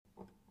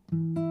The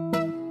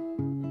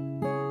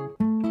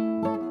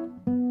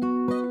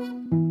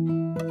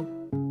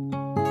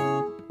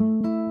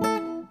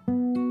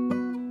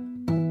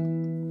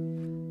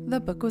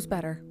book was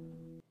better.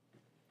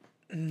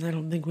 I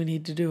don't think we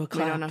need to do a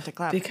clap. We don't have to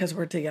clap. Because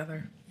we're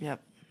together.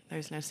 Yep.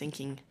 There's no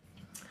syncing.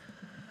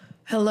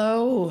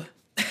 Hello.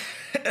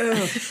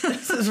 This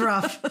is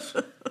rough.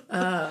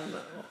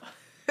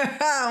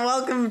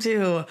 Welcome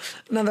to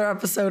another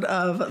episode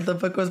of The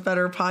Book Was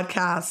Better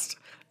podcast.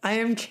 I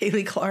am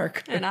Kaylee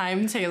Clark. And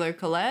I'm Taylor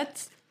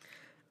Collette.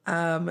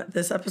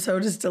 This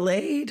episode is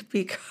delayed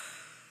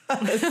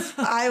because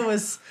I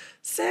was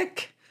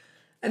sick.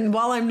 And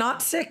while I'm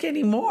not sick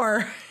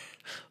anymore,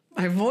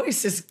 my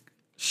voice is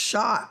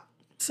shot.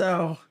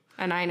 So.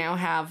 And I now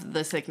have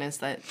the sickness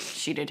that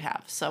she did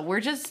have. So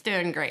we're just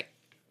doing great.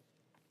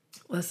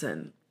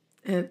 Listen,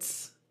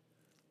 it's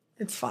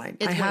fine.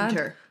 It's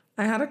winter.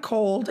 I had a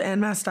cold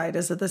and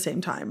mastitis at the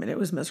same time, and it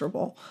was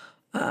miserable.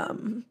 I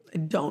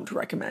don't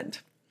recommend.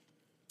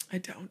 I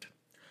don't.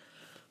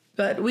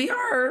 But we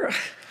are.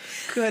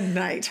 Good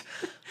night.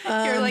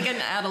 You're like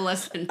an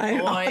adolescent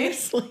boy.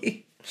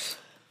 Honestly.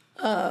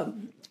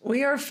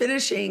 We are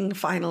finishing,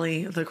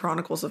 finally, the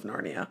Chronicles of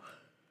Narnia.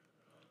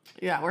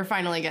 Yeah, we're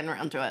finally getting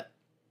around to it.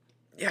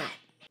 Yeah.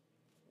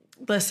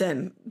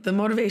 Listen, the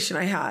motivation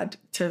I had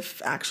to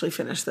actually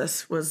finish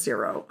this was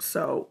zero.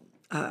 So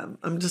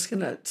I'm just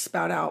going to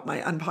spout out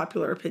my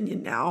unpopular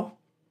opinion now.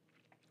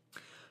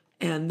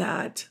 And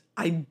that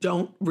I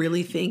don't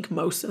really think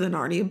most of the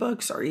Narnia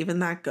books are even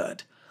that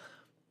good.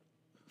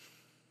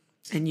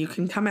 And you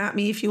can come at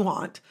me if you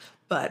want,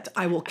 but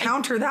I will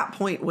counter that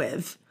point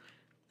with,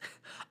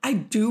 I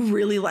do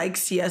really like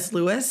C.S.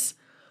 Lewis,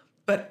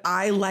 but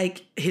I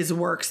like his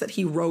works that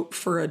he wrote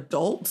for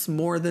adults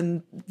more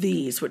than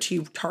these, which he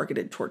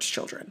targeted towards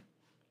children.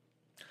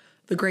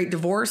 The Great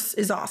Divorce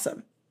is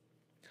awesome.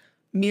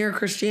 Mere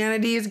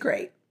Christianity is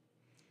great.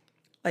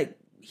 Like,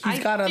 he's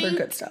got other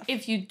good stuff.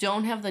 If you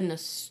don't have the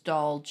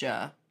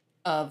nostalgia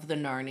of the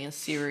Narnia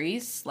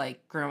series,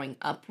 like growing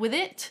up with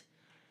it,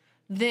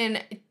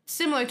 then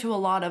similar to a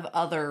lot of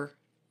other,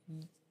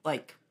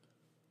 like,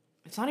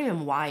 it's not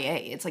even YA,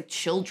 it's like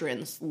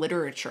children's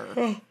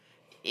literature.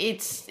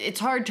 It's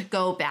hard to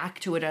go back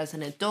to it as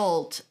an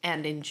adult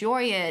and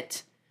enjoy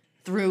it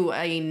through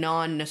a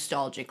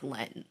non-nostalgic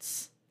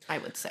lens, I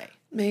would say.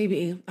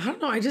 Maybe. I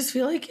don't know. I just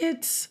feel like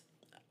it's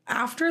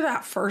after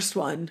that first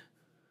one,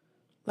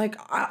 like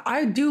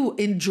I do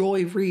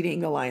enjoy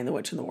reading The Lion, the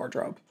Witch, and the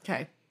Wardrobe.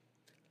 Okay.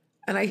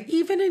 And I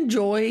even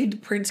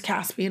enjoyed Prince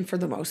Caspian for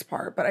the most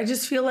part, but I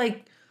just feel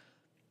like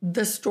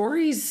the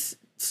stories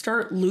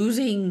start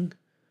losing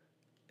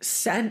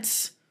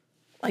sense.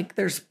 Like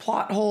there's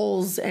plot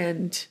holes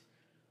and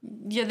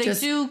yeah, they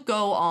do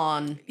go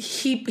on.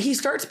 He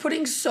starts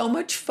putting so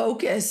much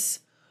focus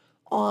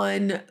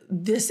on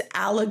this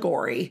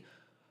allegory,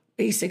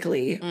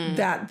 basically,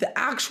 that the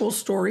actual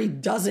story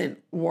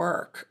doesn't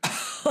work.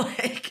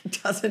 Like,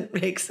 it doesn't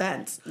make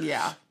sense.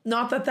 Yeah.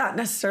 Not that that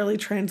necessarily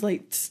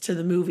translates to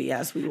the movie,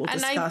 as we will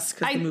discuss,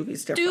 because the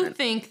movie's different. I do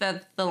think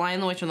that The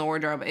Lion, the Witch, and the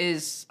Wardrobe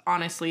is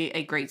honestly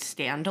a great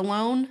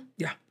standalone.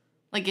 Yeah.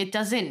 Like, it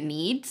doesn't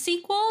need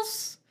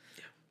sequels.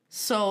 Yeah.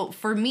 So,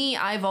 for me,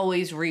 I've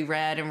always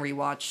reread and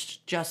rewatched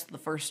just the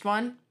first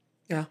one.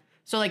 Yeah.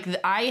 So, like,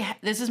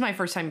 this is my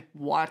first time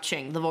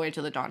watching The Voyage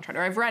of the Dawn Treader.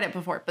 I've read it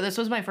before, but this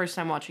was my first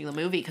time watching the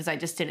movie because I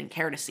just didn't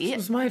care to see it. It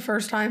was my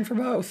first time for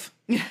both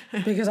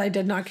because I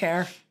did not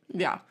care.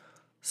 Yeah.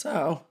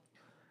 So,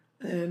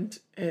 and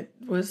it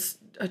was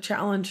a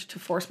challenge to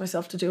force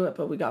myself to do it,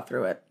 but we got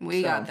through it.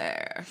 We got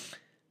there.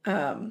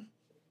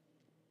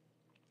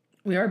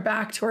 We are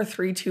back to our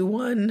 3, 2,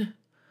 1,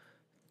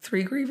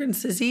 3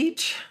 grievances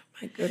each.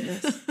 My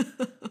goodness.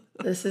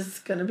 This is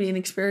going to be an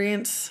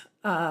experience.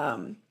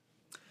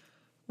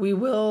 We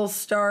will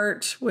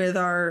start with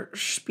our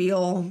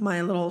spiel,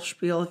 my little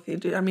spiel. If you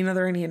do, I mean, are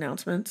there any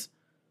announcements?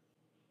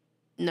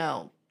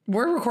 No.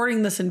 We're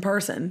recording this in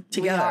person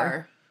together. We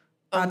are.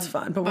 That's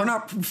fun, but we're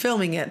not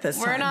filming it this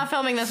time. We're not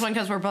filming this one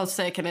because we're both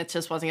sick and it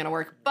just wasn't going to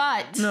work.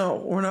 But no,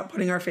 we're not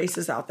putting our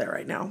faces out there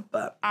right now.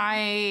 But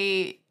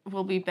I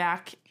will be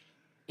back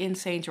in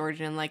St.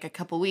 George in like a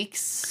couple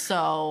weeks,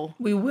 so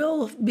we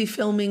will be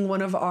filming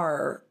one of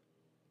our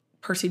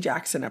Percy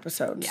Jackson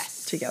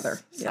episodes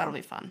together. So that'll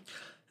be fun.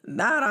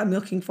 That I'm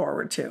looking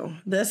forward to.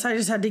 This I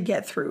just had to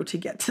get through to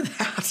get to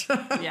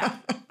that. Yeah.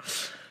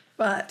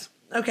 But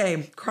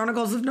okay,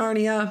 Chronicles of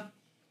Narnia.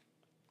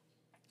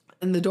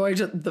 And the Voyage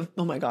of the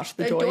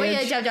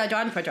Voyage of the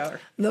Dawn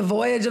Treader. The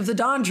Voyage of the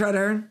Dawn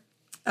Treader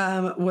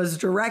was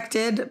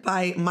directed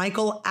by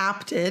Michael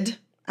Apted.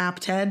 I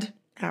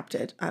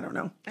don't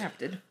know.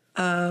 Apted.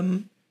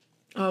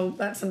 Oh,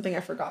 that's something I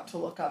forgot to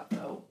look up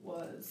though.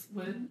 Was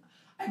when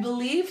I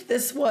believe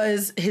this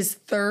was his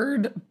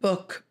third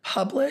book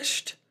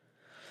published,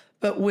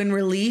 but when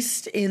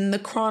released in the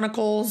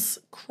Chronicles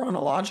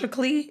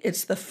chronologically,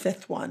 it's the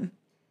fifth one.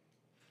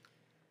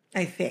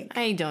 I think.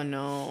 I don't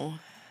know.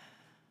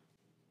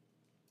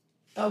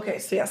 Okay,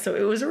 so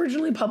it was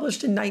originally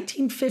published in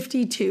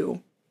 1952.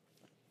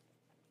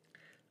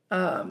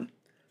 And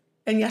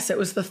And yes, it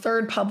was the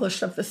third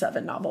published of the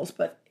 7 novels,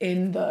 but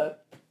in the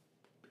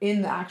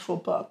actual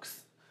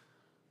books,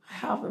 I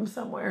have them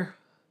somewhere.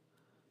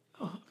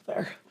 Oh,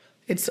 there.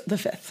 It's the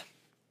 5th.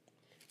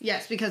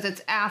 Yes, because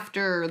it's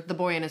after The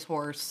Boy and His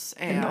Horse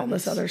And all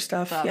this other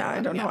stuff. Yeah, I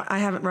don't know. I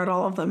haven't read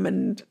all of them,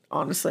 and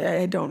honestly,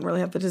 I don't really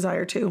have the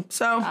desire to.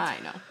 So I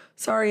know.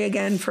 Sorry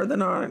again for the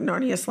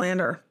Narnia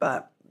slander,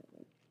 but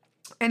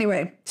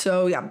anyway,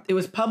 so yeah, it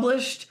was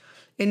published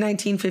in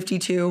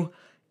 1952,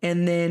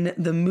 and then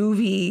the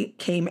movie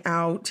came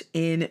out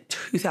in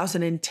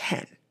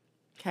 2010.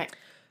 Okay.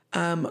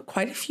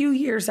 Quite a few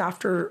years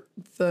after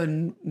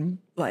the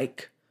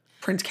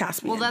Prince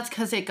Caspian. Well, that's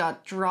because it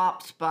got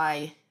dropped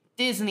by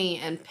Disney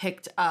and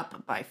picked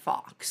up by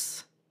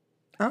Fox.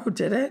 Oh,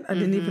 did it? I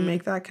didn't even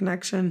make that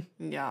connection.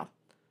 Yeah.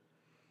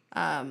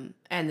 And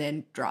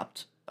then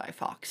dropped by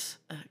Fox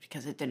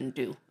because it didn't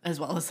do as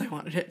well as they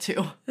wanted it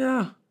to.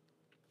 Yeah.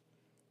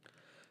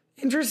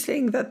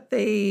 Interesting that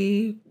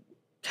they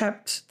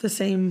kept the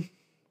same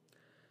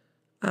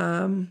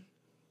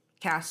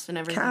Cast and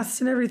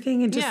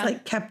everything. And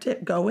just kept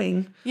it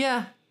going.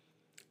 Yeah.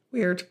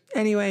 Weird.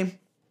 Anyway,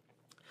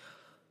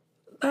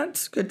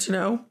 that's good to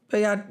know.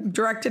 But yeah,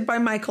 directed by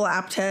Michael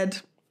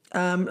Apted.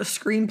 A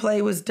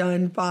screenplay was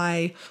done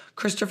by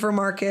Christopher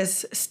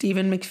Marcus,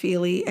 Stephen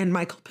McFeely, and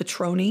Michael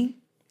Petroni.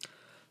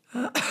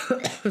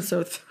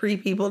 So 3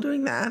 people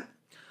doing that.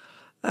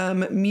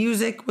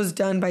 Music was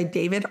done by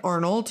David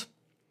Arnold.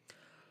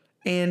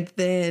 And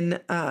then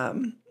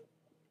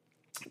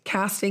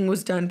casting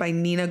was done by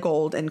Nina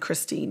Gold and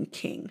Christine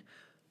King.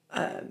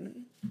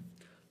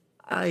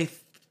 I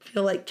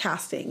feel like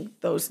casting,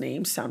 those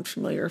names sound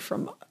familiar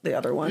from the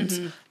other ones.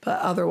 But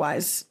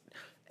otherwise,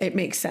 it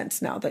makes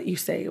sense now that you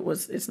say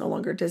it's no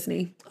longer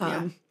Disney.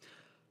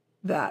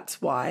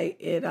 That's why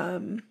it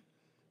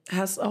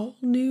has a whole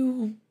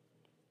new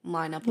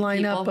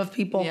lineup of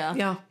people.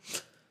 Yeah.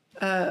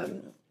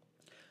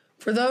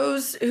 For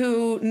those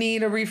who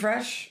need a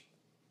refresh,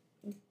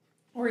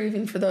 or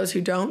even for those who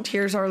don't,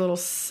 here's our little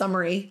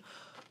summary,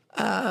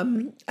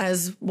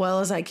 as well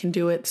as I can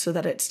do it so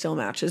that it still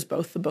matches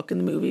both the book and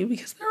the movie,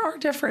 because there are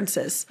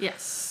differences.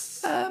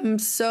 Yes.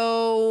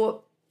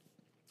 So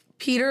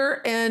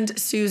Peter and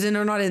Susan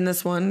are not in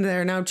this one.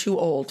 They're now too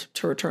old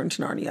to return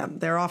to Narnia.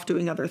 They're off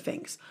doing other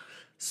things.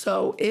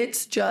 So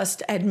it's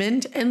just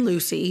Edmund and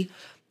Lucy,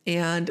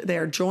 and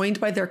they're joined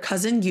by their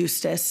cousin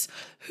Eustace,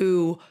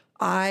 who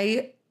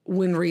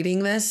when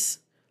reading this,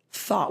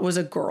 thought was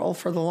a girl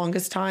for the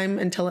longest time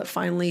until it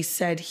finally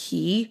said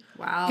he.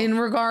 Wow. In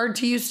regard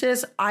to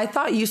Eustace. I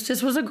thought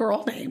Eustace was a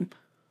girl name.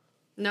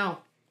 No.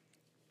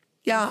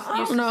 Yeah, I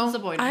don't know. Is a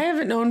boy name. I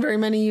haven't known very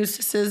many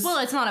Eustaces. Well,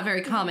 it's not a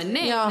very common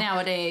name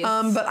nowadays.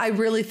 But I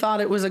really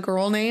thought it was a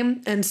girl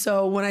name. And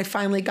so when I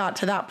finally got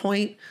to that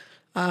point,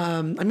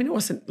 it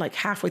wasn't like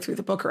halfway through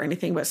the book or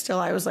anything, but still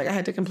I was like, I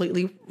had to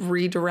completely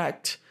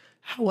redirect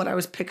what I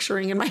was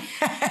picturing in my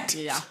head.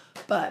 Yeah.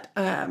 But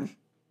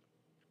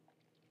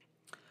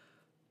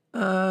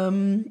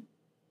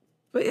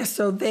yeah,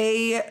 so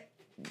they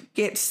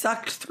get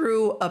sucked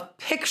through a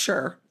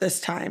picture this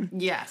time.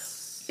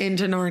 Yes.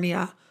 Into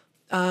Narnia.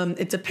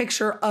 It's a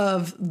picture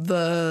of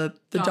the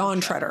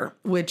Dawn Treader,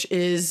 which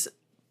is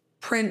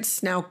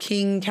Prince, now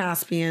King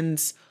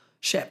Caspian's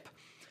ship.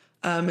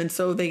 And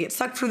so they get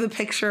sucked through the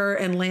picture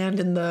and land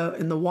in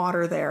the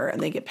water there,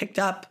 and they get picked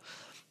up,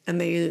 and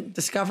they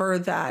discover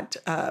that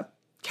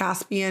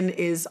Caspian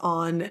is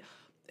on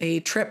a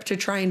trip to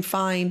try and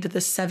find the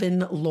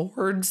 7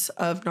 lords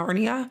of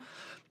Narnia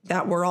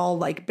that were all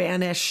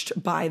banished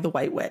by the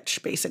White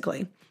Witch,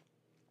 basically.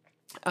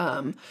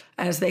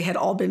 As they had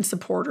all been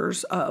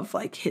supporters of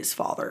his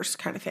father's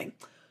kind of thing.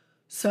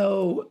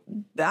 So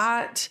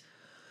that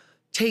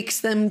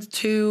takes them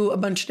to a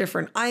bunch of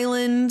different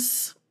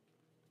islands,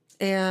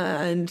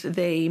 and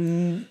they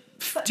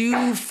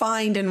do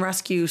find and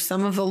rescue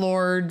some of the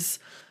lords.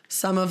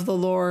 Some of the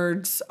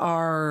lords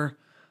are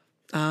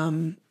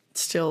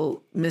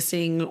still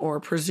missing or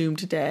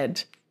presumed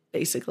dead,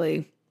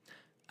 basically.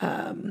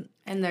 And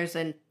there's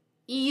an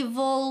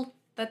evil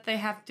that they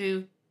have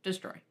to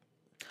destroy.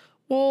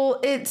 Well,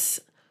 it's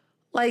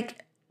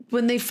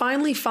when they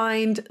finally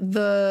find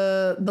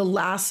the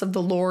last of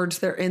the lords,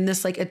 they're in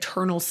this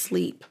eternal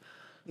sleep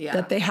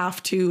that they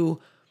have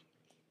to.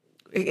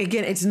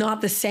 Again, it's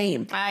not the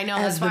same. I know,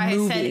 as that's why the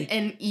movie, I said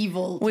an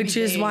evil, which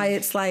is why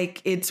it's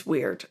it's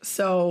weird.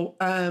 So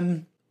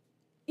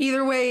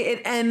either way,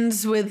 it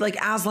ends with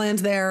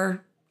Aslan's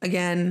there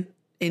again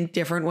in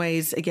different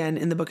ways, again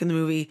in the book and the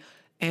movie,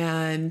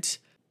 and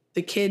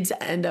the kids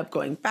end up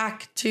going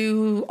back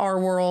to our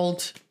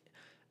world.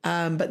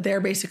 But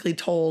they're basically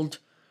told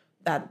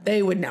that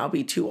they would now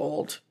be too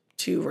old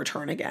to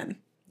return again.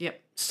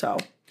 Yep. So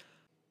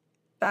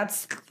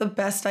that's the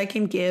best I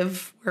can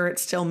give, where it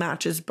still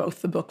matches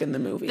both the book and the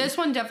movie. This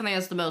one definitely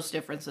has the most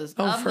differences.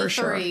 Oh, of for the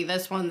sure. 3,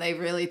 this one they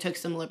really took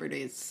some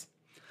liberties.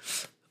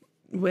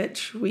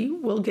 Which we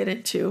will get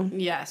into.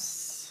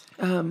 Yes.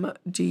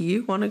 Do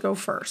you want to go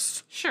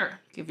first? Sure.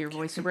 Give your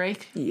voice a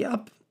break.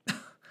 Yep.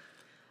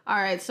 All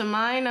right, so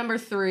my number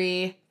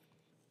 3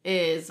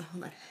 is...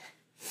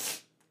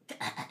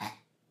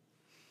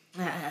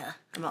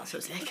 I'm also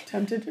sick.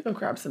 Tempted to go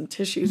grab some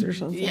tissues or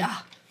something. Yeah.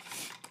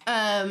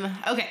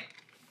 Okay.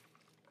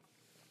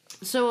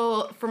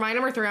 So for my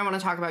number 3, I want to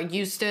talk about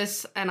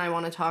Eustace, and I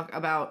want to talk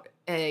about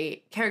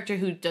a character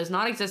who does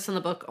not exist in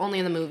the book, only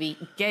in the movie,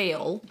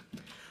 Gale.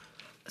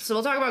 So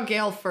we'll talk about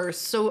Gale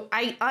first. So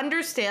I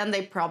understand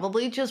they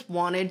probably just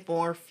wanted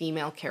more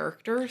female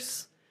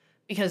characters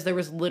because there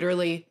was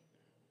literally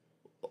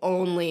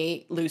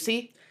only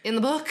Lucy in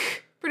the book,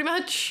 pretty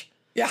much.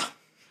 Yeah.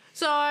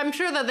 So I'm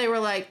sure that they were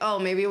like, oh,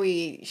 maybe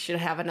we should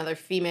have another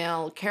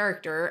female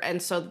character.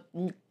 And so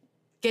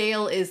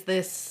Gale is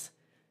this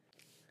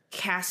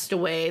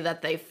castaway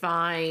that they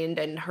find,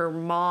 and her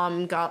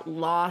mom got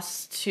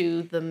lost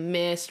to the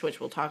mist, which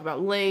we'll talk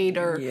about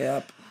later.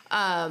 Yep.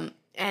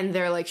 And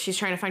they're like, she's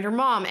trying to find her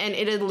mom, and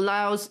it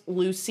allows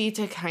Lucy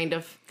to kind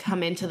of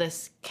come into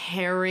this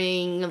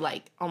caring,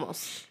 like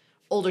almost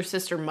older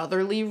sister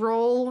motherly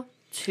role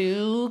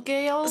to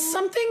Gale.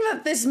 Something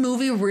that this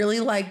movie really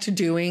liked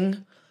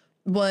doing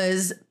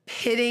was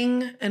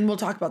pitting, and we'll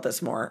talk about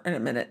this more in a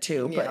minute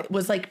too, but it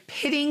was like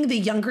pitting the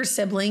younger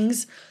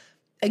siblings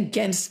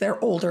against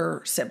their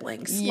older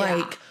siblings. Yeah.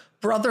 Like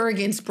brother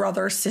against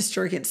brother,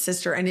 sister against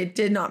sister, and it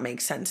did not make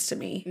sense to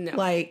me. No.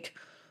 Like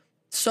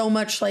so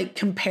much like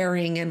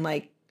comparing and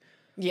like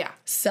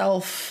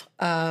self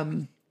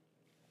oh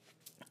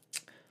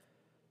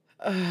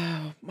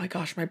my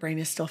gosh, my brain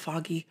is still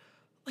foggy.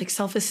 Like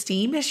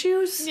self-esteem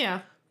issues?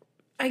 Yeah.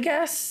 I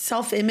guess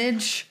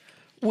self-image,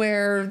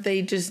 where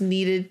they just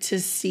needed to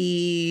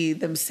see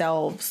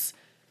themselves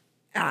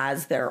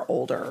as their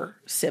older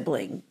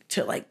sibling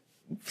to like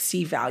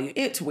see value.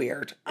 It's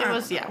weird. It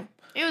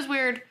was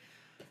weird.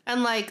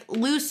 And like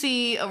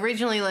Lucy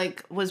originally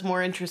like was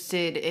more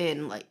interested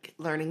in like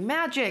learning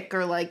magic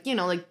or like, you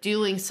know, like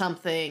doing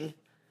something.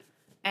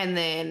 And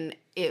then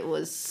it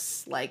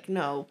was like,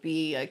 no,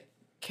 be a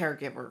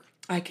caregiver.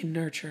 I can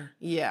nurture.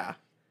 Yeah.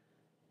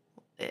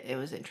 It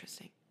was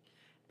interesting.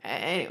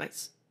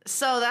 Anyways,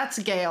 so that's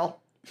Gale.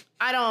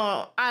 I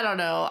don't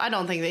know. I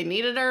don't think they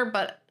needed her,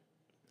 but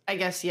I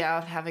guess,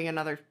 yeah, having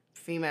another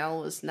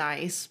female was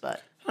nice,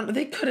 but I don't know,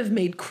 they could have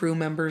made crew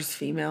members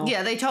female.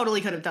 yeah, they totally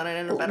could have done it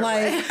in a better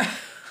way.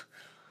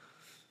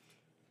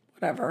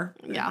 Whatever.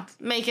 Yeah.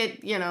 Make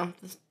it, you know.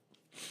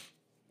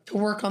 To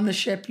work on the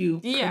ship, you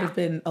could Yeah. have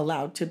been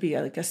allowed to be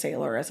like a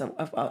sailor as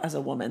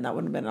a woman. That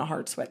would have been a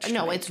hard switch. to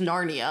No, make. it's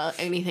Narnia.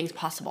 Anything's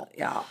possible.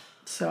 Yeah.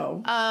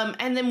 So.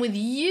 And then with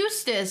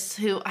Eustace,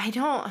 who I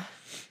don't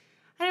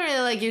really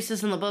like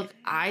Eustace in the book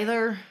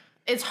either.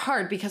 It's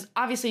hard because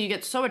obviously you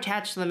get so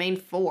attached to the main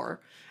 4.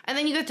 And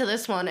then you get to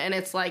this one and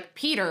it's like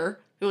Peter,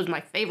 who was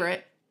my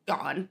favorite,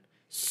 gone.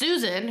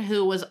 Susan,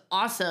 who was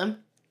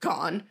awesome,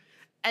 gone.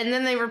 And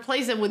then they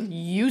replace it with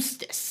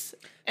Eustace.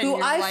 And Who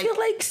you're I feel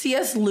like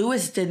C.S.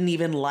 Lewis didn't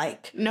even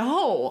like.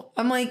 No.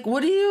 I'm like,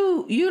 what do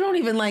you don't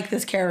even like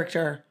this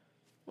character.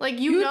 Like,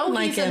 you know don't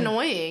like he's him.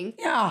 annoying.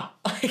 Yeah.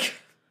 Like,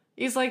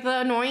 He's like the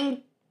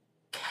annoying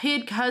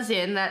kid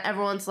cousin that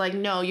everyone's like,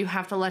 no, you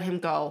have to let him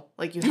go.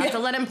 Like, you have to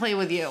let him play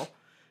with you.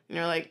 And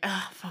you're like,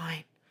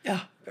 fine.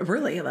 yeah,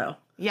 really though.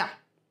 Yeah.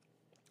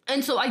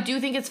 And so I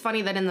do think it's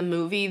funny that in the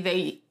movie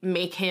they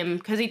make him,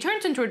 because he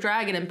turns into a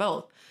dragon in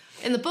both.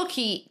 In the book,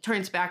 he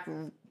turns back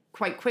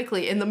quite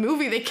quickly. In the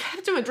movie, they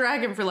kept him a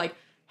dragon for like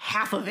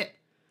half of it.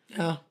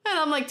 Yeah. And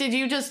I'm like, did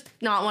you just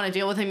not want to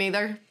deal with him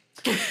either?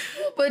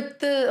 But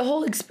the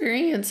whole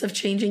experience of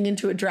changing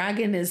into a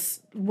dragon is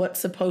what's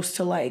supposed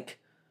to like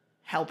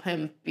Help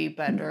him be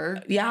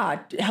better.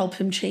 help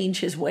him change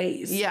his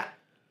ways. Yeah.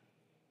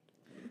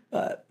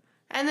 But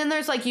And then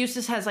there's like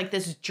Eustace has like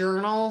this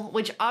journal,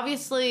 which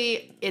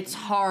obviously it's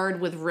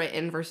hard with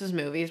written versus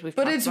movies.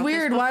 But it's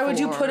weird. Why would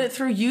you put it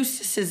through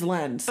Eustace's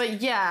lens?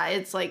 But yeah,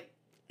 it's like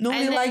Nobody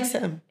and then likes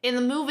him. In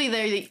the movie,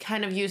 they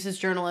kind of use his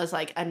journal as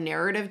like a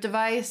narrative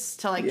device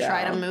to like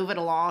try to move it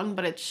along,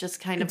 but it's just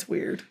kind It's of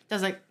weird.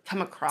 doesn't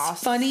come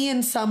across. Funny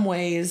in some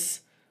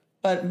ways,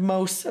 but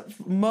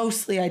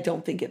mostly I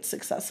don't think it's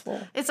successful.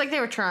 It's like they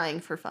were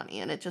trying for funny,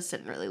 and it just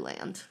didn't really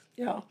land.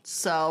 Yeah.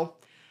 So,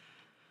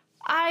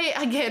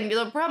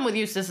 the problem with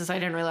Eustace is I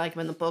didn't really like him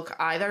in the book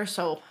either.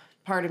 So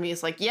part of me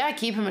is like, yeah,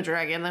 keep him a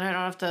dragon, then I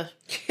don't have to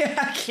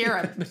hear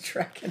him. The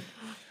dragon.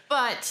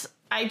 But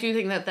I do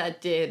think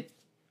that did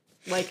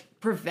like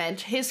prevent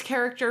his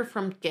character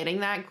from getting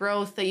that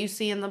growth that you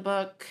see in the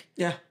book.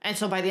 Yeah. And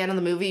so by the end of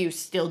the movie, you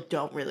still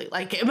don't really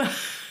like him.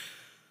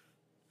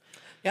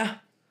 Yeah.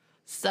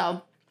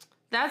 So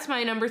that's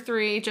my number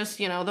 3. Just,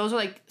 those are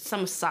like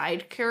some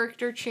side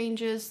character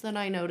changes that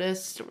I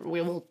noticed.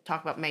 We will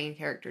talk about main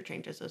character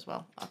changes as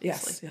well,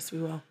 obviously. Yes, we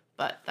will.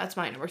 But that's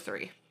my number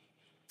 3.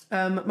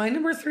 My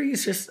number 3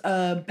 is just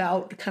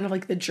about kind of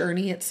like the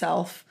journey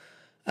itself,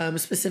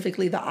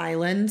 specifically the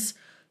islands.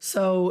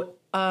 So,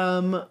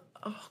 oh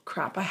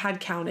crap, I had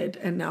counted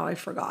and now I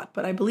forgot.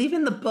 But I believe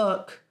in the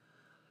book,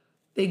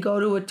 they go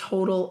to a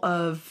total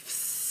of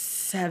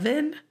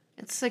 7.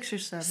 It's 6 or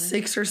 7.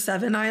 6 or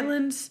 7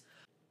 islands.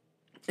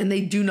 And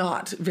they do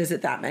not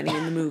visit that many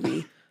in the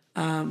movie.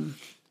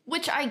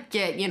 Which I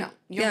get, you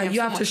Yeah,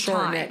 you have to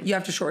shorten it. You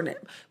have to shorten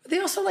it. But they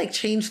also like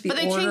changed the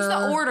order. But they changed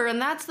the order,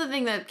 and that's the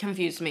thing that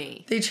confused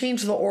me. They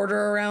changed the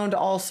order around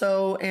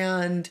also,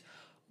 and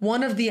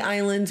one of the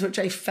islands, which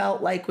I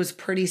felt like was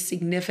pretty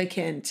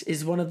significant,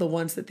 is one of the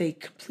ones that they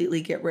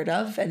completely get rid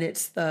of, and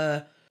it's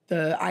the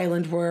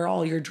island where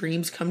all your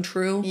dreams come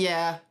true.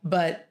 Yeah.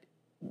 But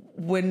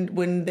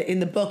in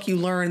the book you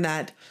learn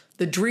that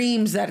the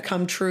dreams that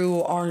come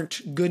true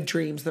aren't good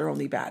dreams; they're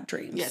only bad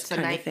dreams. Yeah, it's the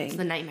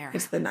nightmare.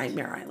 It's the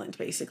nightmare island,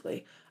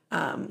 basically.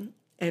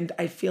 And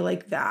I feel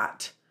like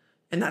that,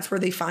 and that's where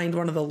they find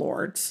one of the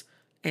lords,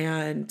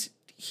 and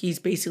he's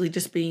basically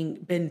just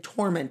been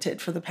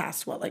tormented for the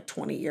past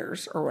 20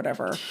 years or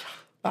whatever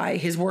by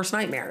his worst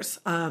nightmares.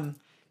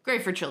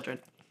 Great for children.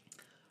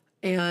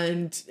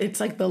 And it's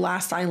like the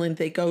last island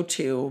they go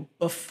to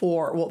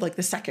before,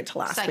 the second to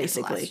last,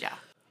 basically. Yeah.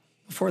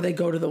 Before they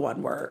go to the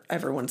one where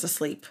everyone's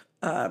asleep,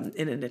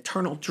 in an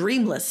eternal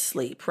dreamless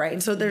sleep, right?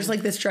 And so there's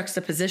like this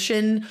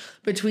juxtaposition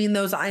between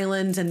those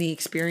islands and the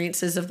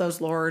experiences of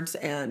those lords.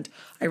 And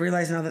I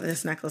realize now that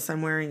this necklace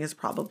I'm wearing is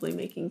probably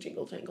making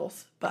jingle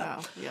jangles.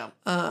 But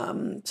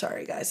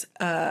sorry guys.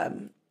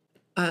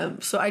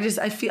 So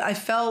I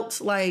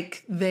felt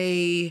like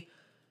it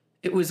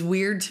was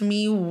weird to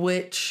me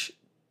which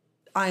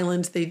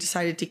islands they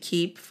decided to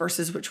keep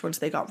versus which ones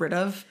they got rid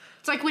of.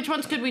 It's like, which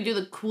ones could we do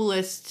the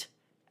coolest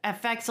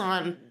effects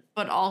on?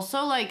 But also,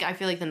 I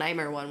feel like the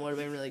nightmare one would have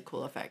been really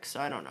cool effects,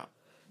 so I don't know.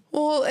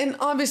 Well, and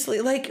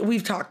obviously,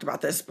 we've talked about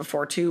this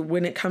before, too,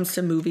 when it comes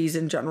to movies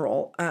in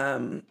general,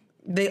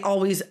 they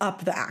always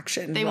up the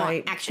action, they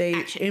right? Want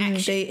action.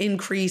 They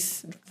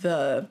increase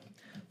the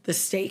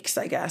stakes,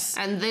 I guess.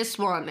 And this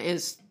one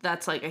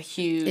that's like a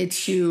huge... It's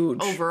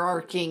huge.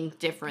 Overarching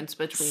difference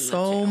between the two.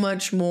 So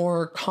much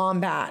more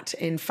combat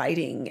and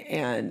fighting,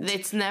 and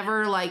it's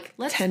never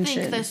let's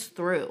tension. Think this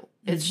through.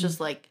 It's just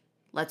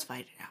let's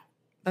fight it out.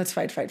 Let's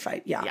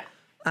fight. Yeah.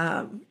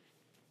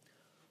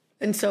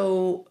 And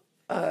so,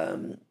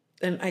 and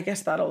I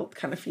guess that'll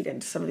kind of feed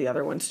into some of the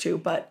other ones too.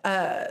 But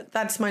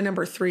that's my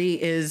number 3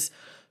 is,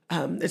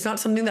 it's not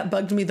something that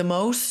bugged me the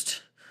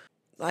most.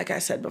 Like I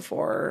said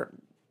before,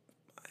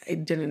 I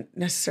didn't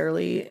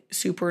necessarily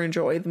super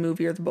enjoy the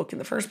movie or the book in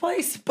the first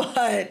place,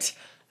 but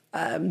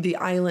the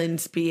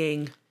islands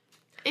being...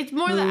 It's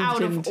more the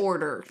out of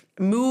order.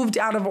 Moved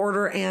out of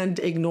order and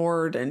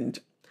ignored, and...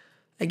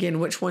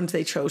 Again, which ones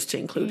they chose to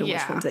include and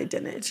which ones they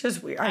didn't. It's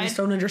just weird. I just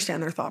don't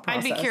understand their thought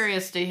process. I'd be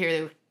curious to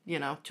hear,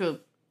 to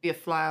be a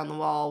fly on the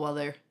wall while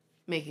they're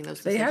making those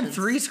decisions. They had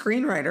 3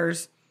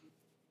 screenwriters.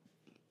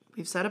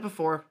 We've said it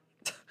before.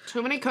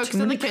 Too many cooks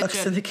in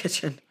the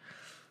kitchen.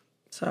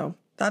 So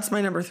that's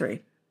my number 3.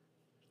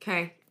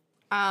 Okay.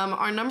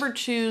 Our number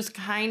 2s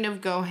kind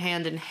of go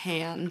hand in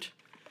hand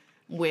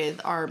with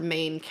our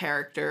main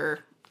character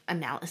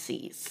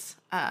analyses.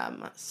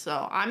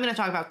 So I'm going to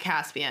talk about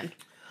Caspian.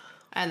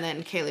 And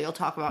then Kaylee will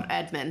talk about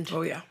Edmund.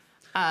 Oh, yeah.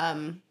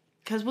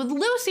 Because with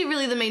Lucy,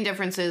 really the main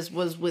differences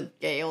was with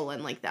Gale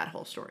and that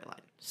whole storyline.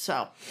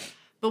 So,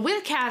 but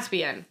with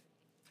Caspian,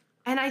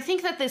 and I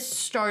think that this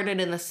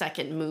started in the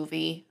second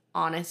movie,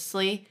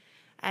 honestly.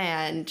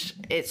 And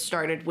it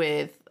started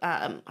with,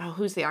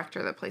 who's the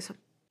actor that plays him?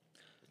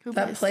 Who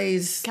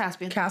plays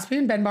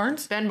Caspian? Ben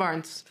Barnes? Ben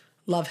Barnes.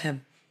 Love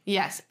him.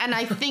 Yes, and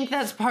I think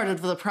that's part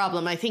of the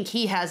problem. I think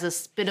he has a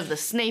bit of the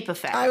Snape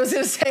effect. I was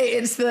going to say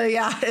it's the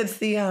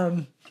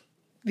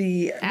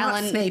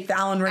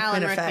Alan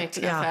Rickman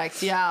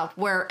effect. Yeah,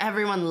 where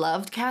everyone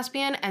loved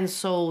Caspian, and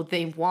so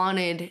they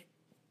wanted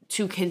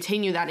to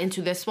continue that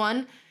into this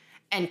one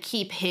and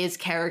keep his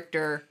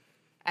character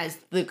as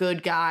the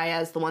good guy,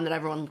 as the one that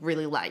everyone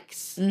really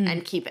likes,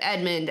 and keep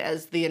Edmund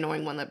as the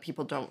annoying one that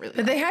people don't really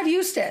like. But they had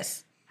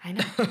Eustace. I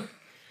know.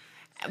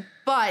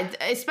 But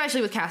especially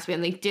with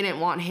Caspian, they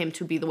didn't want him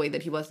to be the way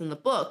that he was in the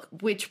book,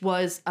 which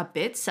was a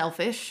bit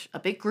selfish, a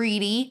bit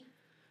greedy,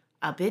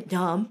 a bit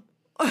dumb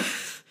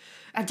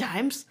at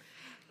times.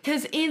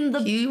 Because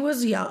he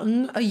was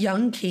young, a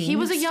young king. He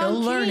was a young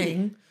king.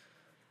 Learning.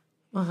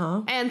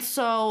 And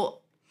so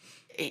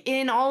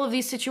in all of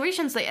these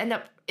situations, they end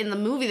up, in the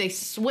movie, they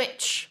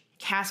switch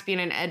Caspian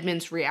and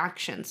Edmund's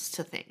reactions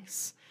to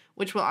things,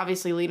 which will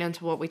obviously lead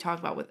into what you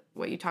talked about with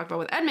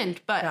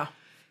Edmund. But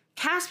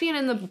Caspian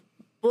in the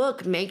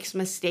book makes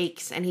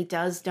mistakes and he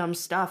does dumb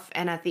stuff,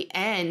 and at the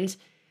end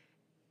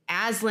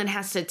Aslan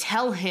has to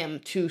tell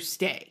him to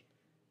stay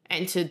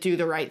and to do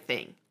the right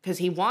thing because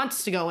he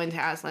wants to go into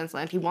Aslan's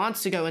land, he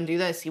wants to go and do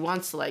this, he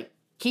wants to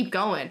keep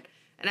going,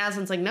 and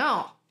Aslan's like,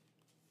 no,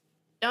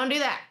 don't do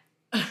that.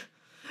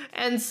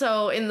 And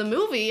so in the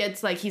movie it's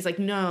he's like,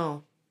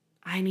 no,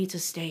 I need to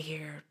stay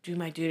here, do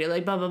my duty,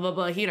 blah blah blah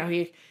blah,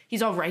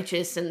 he's all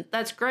righteous, and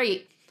that's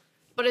great,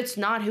 but it's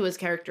not who his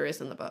character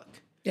is in the book.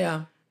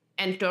 Yeah.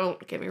 And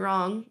don't get me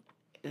wrong,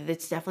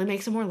 this definitely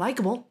makes him more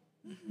likable.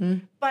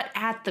 But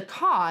at the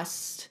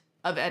cost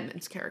of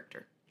Edmund's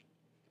character.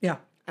 Yeah.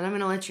 And I'm going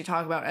to let you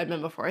talk about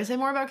Edmund before I say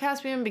more about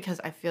Caspian, because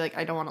I feel like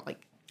I don't want to,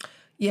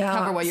 yeah,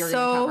 cover what you're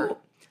going to cover.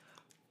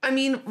 I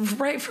mean,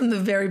 right from the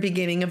very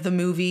beginning of the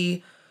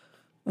movie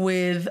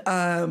with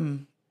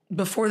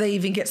before they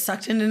even get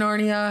sucked into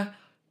Narnia.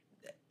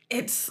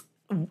 It's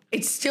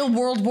still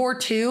World War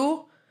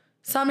II.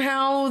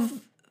 Somehow,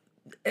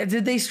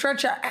 did they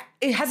stretch out?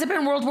 It hasn't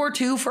been World War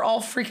II for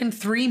all freaking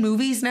 3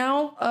 movies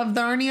now of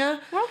Narnia.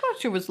 World War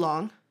II was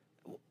long.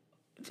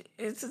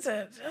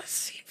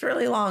 It's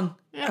really long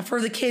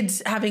for the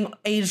kids having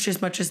aged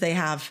as much as they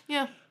have.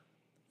 Yeah.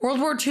 World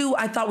War II,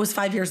 I thought was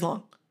 5 years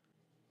long.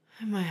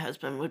 My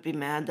husband would be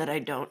mad that I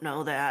don't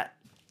know that.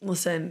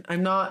 Listen,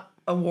 I'm not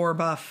a war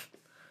buff.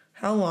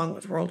 How long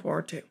was World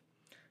War II?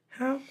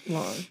 How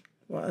long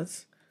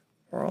was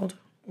World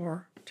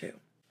War II?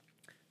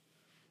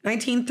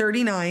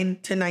 1939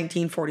 to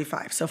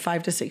 1945, so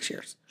 5 to 6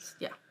 years.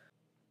 Yeah.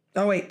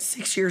 Oh, wait,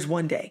 6 years,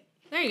 1 day.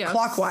 There you go.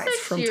 Clockwise 6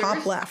 from years.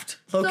 top left.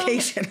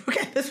 Location.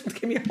 Okay, this would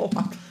give me a whole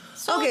lot.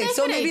 Okay, they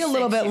so could maybe age a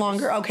little 6 bit years.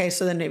 longer. Okay,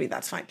 so then maybe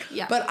that's fine.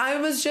 Yeah. But I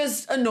was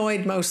just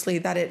annoyed mostly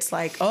that it's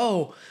like,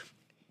 oh,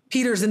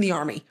 Peter's in the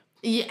army.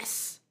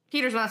 Yes.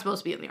 Peter's not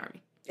supposed to be in the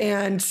army.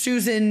 And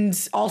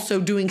Susan's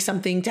also doing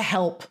something to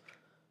help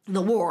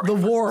The war. the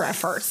war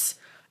efforts.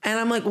 And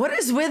I'm like, what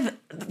is with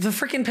the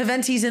freaking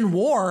Paventis in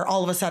war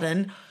all of a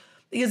sudden?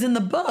 Because in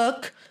the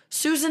book,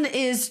 Susan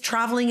is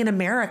traveling in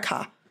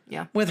America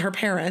with her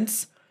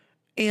parents.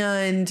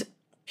 And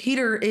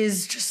Peter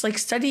is just like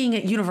studying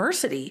at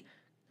university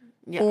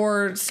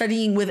or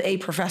studying with a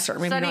professor.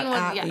 Maybe Studying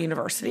not with- at a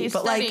university, He's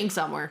but studying like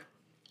somewhere.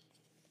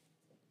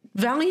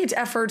 valiant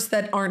efforts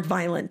that aren't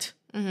violent.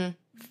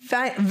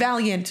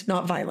 Valiant,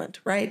 not violent,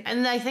 right?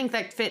 And I think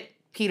that fit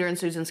Peter and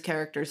Susan's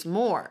characters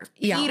more.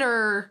 Yeah.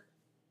 Peter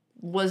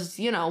was,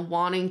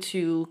 wanting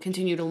to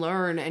continue to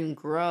learn and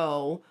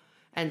grow.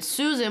 And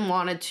Susan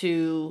wanted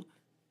to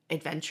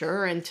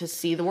adventure and to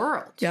see the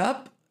world.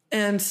 Yep.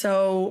 And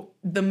so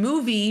the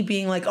movie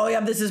being like, oh,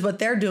 yeah, this is what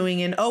they're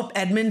doing. And oh,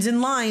 Edmund's in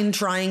line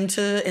trying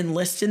to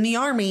enlist in the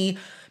army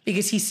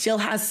because he still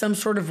has some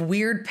sort of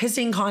weird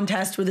pissing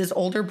contest with his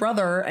older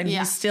brother. And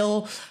he's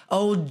still,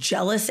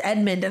 jealous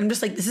Edmund. And I'm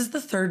just like, this is the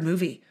 3rd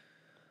movie.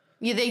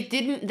 Yeah,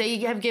 they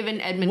have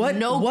given Edmund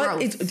no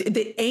growth.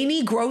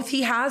 Any growth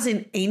he has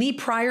in any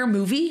prior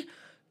movie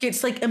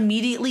gets like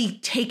immediately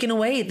taken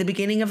away at the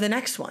beginning of the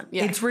next one.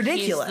 Yeah, it's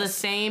ridiculous. He's the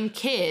same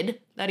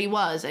kid that he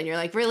was. And you're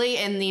like, really?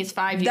 In these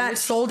 5 years? That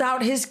sold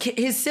out his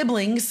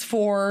siblings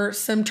for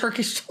some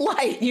Turkish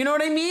delight. You know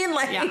what I mean?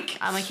 Like, yeah.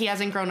 I'm like, he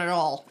hasn't grown at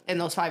all in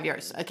those 5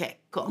 years. Okay,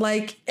 cool.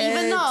 Like,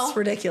 it's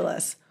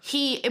ridiculous.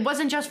 It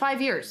wasn't just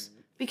 5 years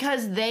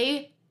because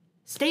they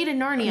stayed in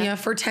Narnia. Yeah,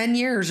 for 10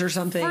 years or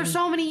something. For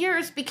so many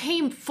years,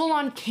 became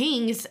full-on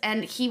kings,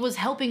 and he was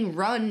helping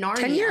run Narnia.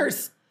 10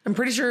 years. I'm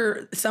pretty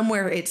sure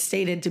somewhere it's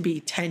stated to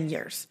be 10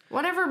 years.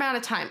 Whatever amount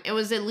of time. It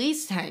was at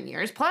least 10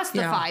 years, plus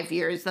the 5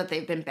 years that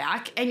they've been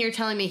back. And you're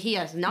telling me he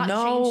has not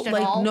changed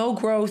at all? No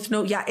growth.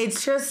 No,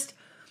 it's just,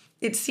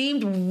 it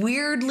seemed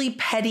weirdly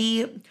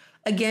petty.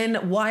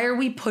 Again, why are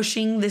we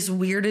pushing this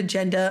weird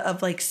agenda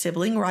of like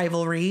sibling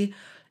rivalry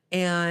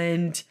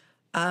and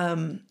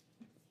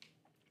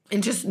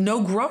just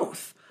no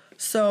growth?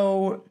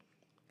 So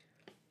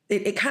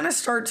it kind of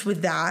starts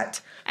with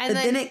that. But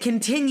then it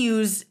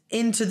continues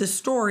into the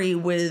story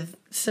with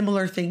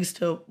similar things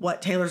to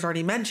what Taylor's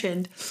already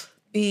mentioned,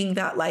 being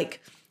that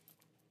like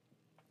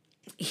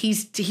he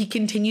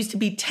continues to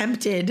be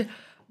tempted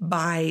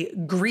by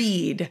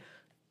greed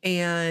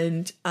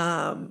and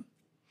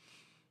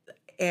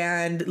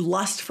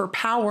lust for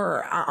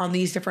power on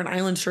these different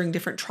islands during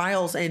different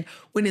trials. And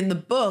when in the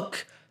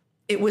book,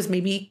 it was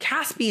maybe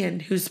Caspian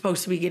who's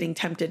supposed to be getting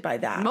tempted by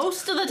that.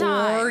 Most of the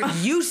time. Or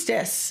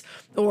Eustace.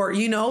 Or,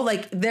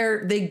 like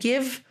they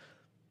give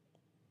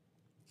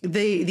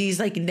these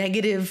like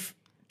negative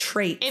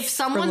traits. If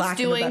someone's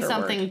doing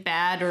something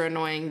bad or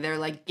annoying, they're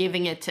like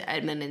giving it to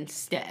Edmund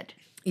instead.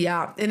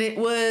 Yeah. And it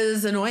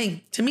was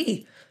annoying to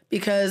me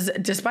because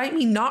despite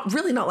me not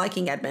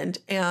liking Edmund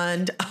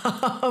and,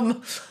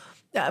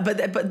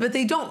 but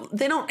they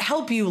don't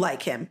help you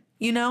like him,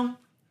 They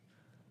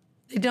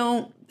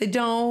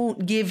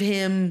don't give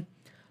him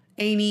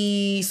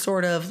any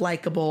sort of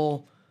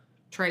likable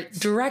traits,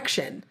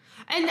 direction.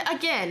 And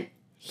again,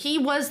 he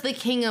was the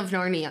king of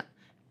Narnia.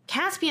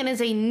 Caspian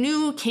is a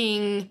new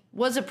king,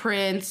 was a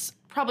prince,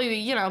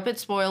 probably, a bit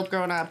spoiled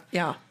growing up.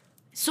 Yeah.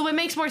 So it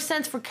makes more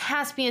sense for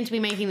Caspian to be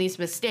making these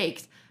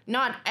mistakes,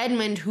 not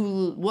Edmund,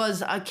 who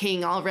was a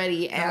king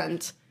already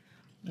and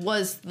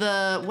was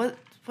what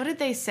did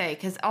they say?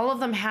 Because all of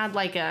them had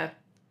like a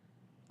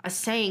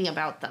saying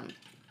about them.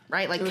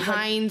 Right, like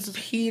Heinz, like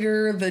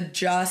Peter the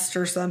Just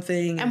or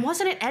something. And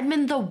wasn't it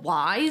Edmund the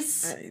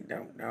Wise? I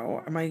don't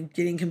know. Am I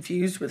getting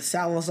confused with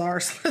Salazar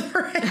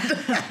Slytherin?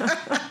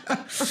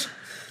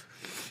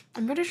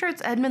 I'm pretty sure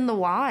it's Edmund the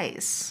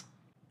Wise.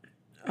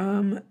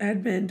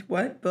 Edmund,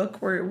 what book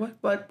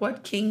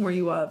what king were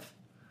you of?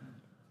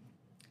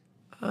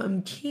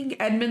 King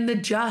Edmund the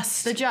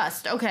Just. The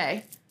Just,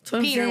 okay.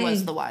 Peter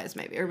was the wise,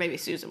 maybe, or maybe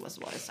Susan was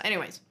the wise.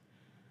 Anyways,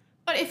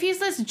 but if he's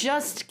this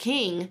just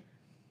king,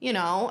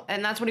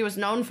 and that's what he was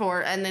known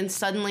for, and then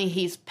suddenly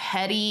he's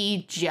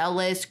petty,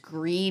 jealous,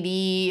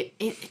 greedy.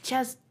 It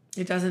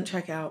doesn't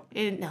check out. No,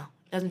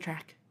 it doesn't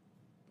track.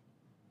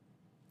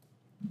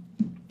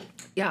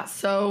 Yeah,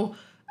 so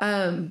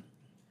to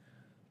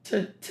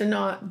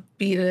not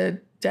beat a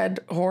dead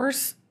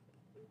horse.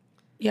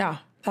 Yeah,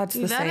 that's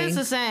the saying. That is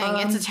a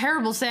saying. It's a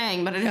terrible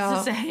saying, but it is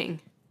a saying.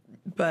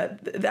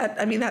 But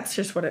that's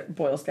just what it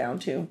boils down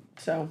to.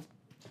 So,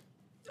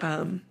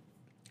 I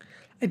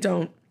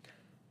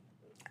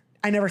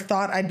never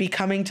thought I'd be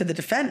coming to the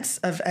defense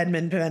of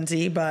Edmund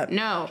Pevensie, but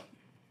No.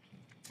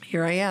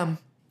 here I am.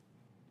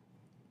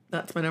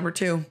 That's my number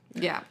 2.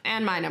 Yeah,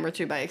 and my number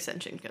 2 by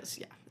extension, because,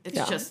 it's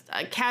Yeah. just,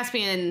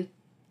 Caspian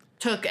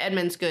took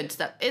Edmund's good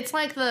stuff. It's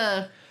like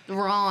the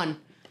Ron.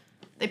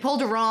 They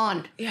pulled a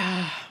Ron.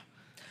 Yeah.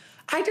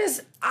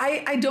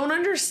 I don't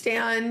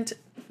understand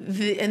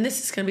and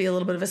this is going to be a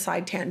little bit of a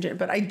side tangent,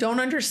 but I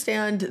don't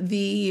understand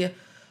the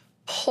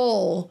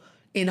pull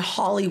in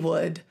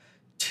Hollywood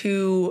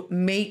to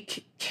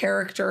make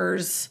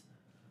characters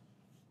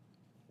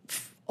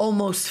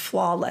almost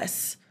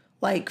flawless.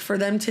 Like, for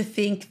them to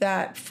think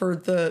that for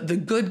the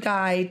good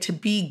guy to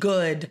be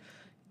good,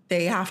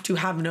 they have to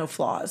have no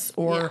flaws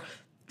or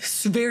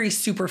very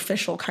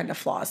superficial kind of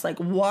flaws. Like,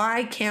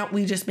 why can't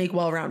we just make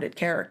well-rounded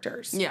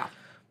characters? Yeah.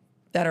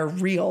 That are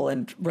real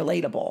and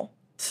relatable?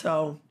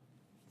 So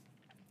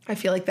I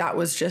feel like that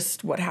was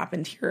just what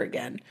happened here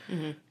again.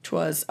 Which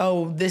was,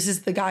 this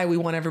is the guy we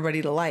want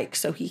everybody to like,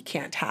 so he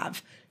can't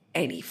have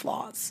any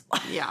flaws.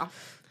 Yeah.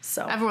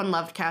 So everyone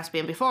loved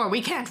Caspian before.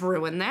 We can't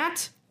ruin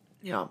that.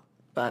 Yeah.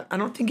 But I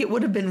don't think it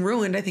would have been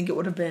ruined. I think it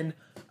would have been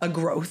a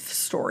growth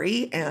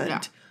story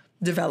and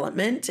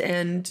development,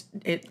 and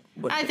it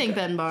would. I think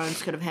Ben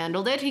Barnes could have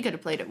handled it. He could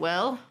have played it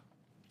well.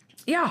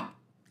 Yeah,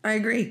 I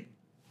agree.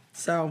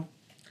 So,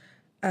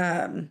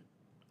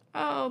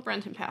 Oh,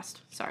 Brenton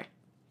passed. Sorry.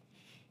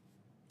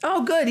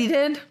 oh, good, he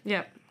did.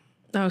 Yep.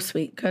 Oh,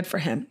 sweet, good for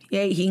him.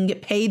 Yay, he can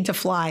get paid to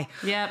fly.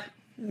 Yep.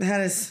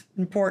 That is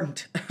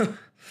important.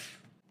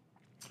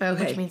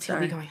 Okay, Which means he'll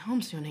be going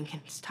home soon and can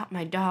stop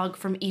my dog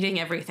from eating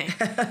everything.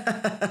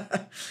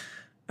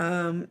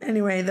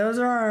 Anyway, those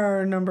are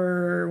our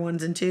number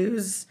 1s and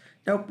 2s.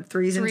 Nope,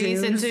 3s and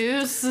 2s.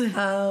 3s and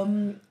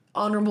 2s.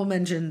 Honorable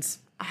mentions.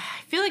 I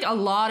feel like a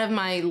lot of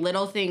my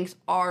little things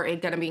are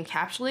going to be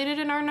encapsulated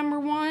in our number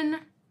 1.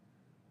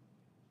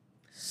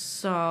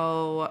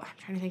 So I'm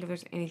trying to think if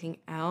there's anything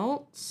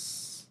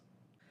else.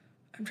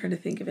 I'm trying to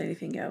think of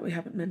anything we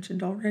haven't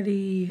mentioned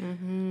already.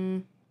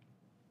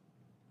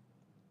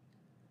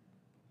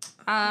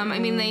 I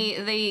mean,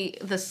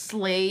 the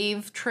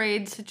slave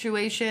trade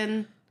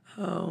situation.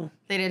 Oh.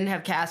 They didn't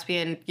have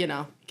Caspian,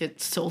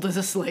 get sold as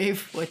a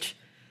slave, which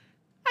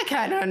I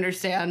kind of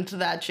understand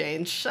that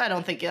change. I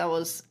don't think that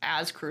was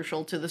as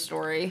crucial to the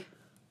story.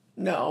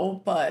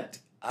 No, but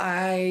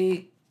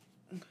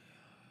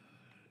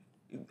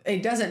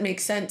it doesn't make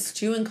sense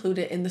to include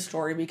it in the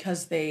story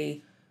because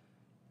they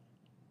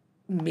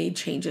made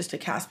changes to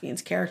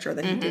Caspian's character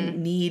that he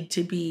didn't need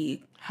to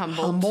be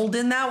humbled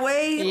in that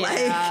way.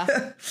 Yeah.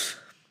 Like,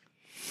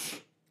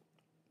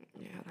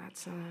 yeah,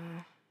 that's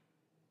I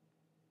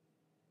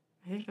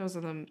think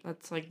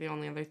that's like the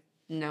only other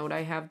note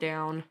I have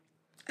down.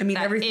 I mean,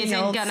 that everything isn't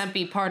else gonna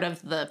be part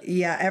of the.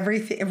 Yeah,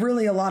 everything.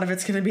 Really, a lot of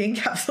it's gonna be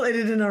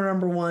encapsulated in our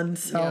number 1.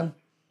 So,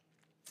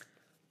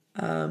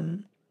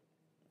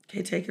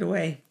 okay, take it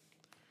away.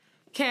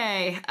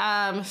 Okay,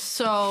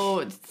 so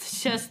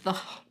it's just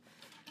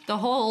the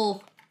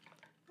whole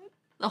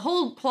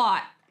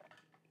plot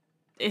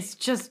is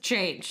just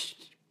changed.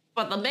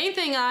 But the main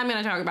thing I'm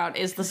going to talk about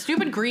is the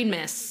stupid green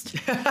mist.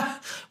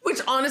 Which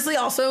honestly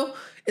also,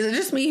 is it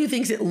just me who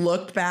thinks it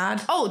looked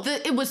bad? Oh,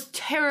 it was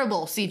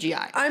terrible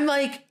CGI. I'm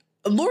like,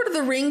 Lord of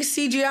the Rings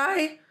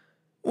CGI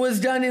was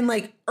done in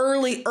like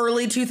early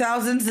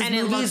 2000s. This And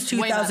it movie is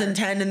looked way better.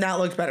 2010 and that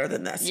looked better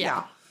than this.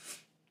 Yeah.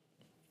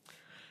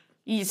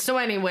 So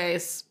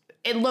anyways,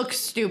 it looks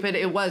stupid.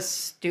 It was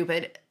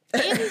stupid. In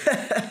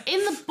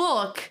the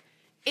book,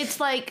 it's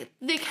like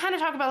they kind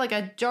of talk about like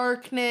a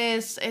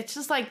darkness. It's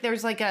just like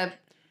there's like an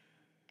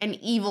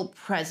evil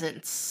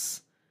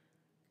presence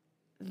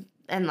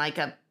and like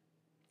a.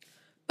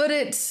 But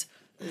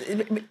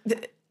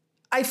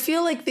I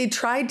feel like they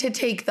tried to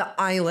take the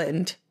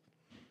island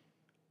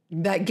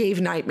that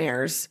gave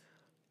nightmares,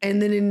 and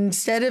then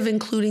instead of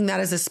including that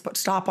as a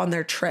stop on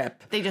their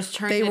trip, They just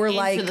turned. they it were into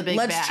like, the big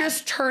let's bad.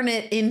 just turn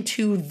it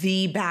into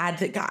the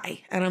bad guy.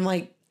 And I'm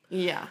like,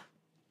 Yeah.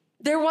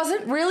 there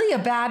wasn't really a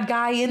bad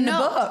guy in the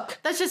book.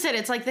 That's just it.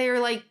 It's like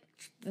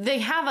they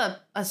have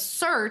a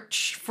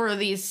search for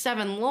these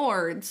 7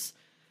 lords,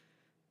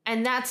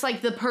 and that's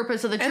like the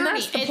purpose of the journey.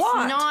 that's the it's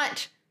plot.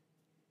 not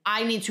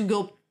I need to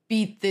go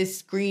beat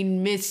this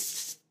green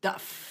mist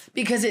stuff.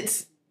 Because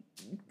it's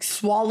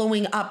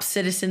swallowing up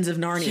citizens of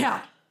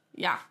Narnia.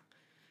 Yeah.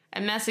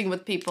 And messing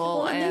with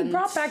people. Well, and they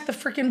brought back the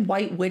freaking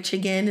White Witch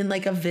again in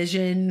like a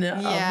vision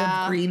of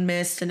the green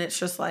mist, and it's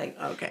just like,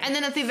 okay. And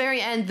then at the very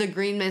end, the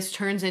green mist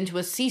turns into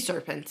a sea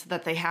serpent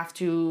that they have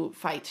to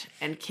fight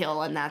and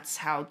kill, and that's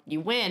how you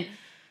win.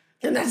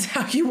 And that's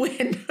how you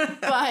win.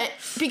 But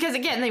because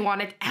again, they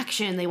wanted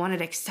action, they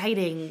wanted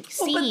exciting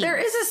scenes. Well, but there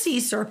is a sea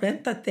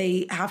serpent that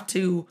they have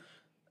to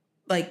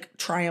like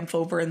triumph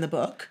over in the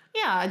book.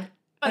 Yeah,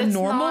 But a it's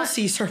normal not-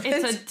 sea serpent.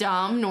 It's a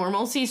dumb,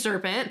 normal sea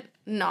serpent,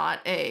 not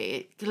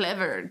a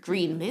clever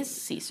green mist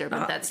sea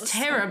serpent that's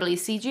terribly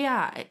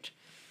CGI'd.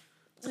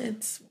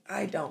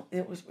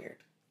 It was weird.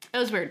 It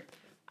was weird.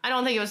 I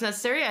don't think it was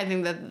necessary. I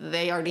think that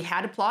they already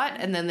had a plot,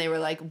 and then they were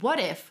like, what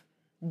if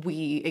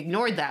we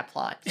ignored that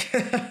plot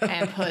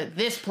and put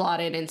this plot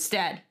in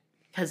instead?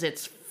 Because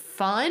it's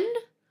fun.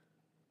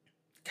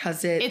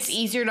 Because It's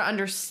easier to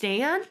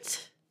understand.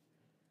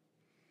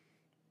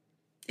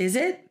 Is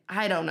it?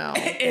 I don't know.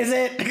 Is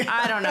it?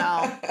 I don't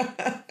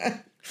know.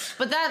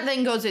 But that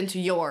then goes into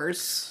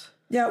yours.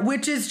 Yeah,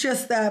 which is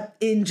just that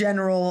in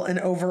general and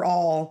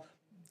overall,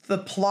 the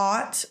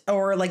plot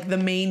or like the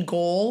main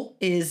goal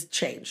is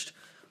changed.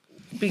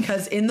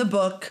 Because in the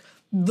book,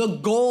 the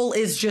goal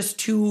is just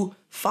to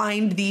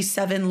find these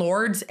 7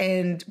 lords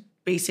and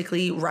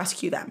basically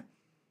rescue them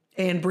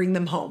and bring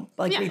them home,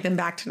 like bring them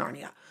back to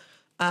Narnia.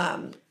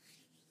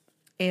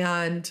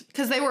 And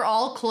because they were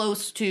all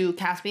close to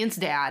Caspian's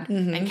dad,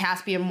 and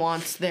Caspian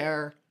wants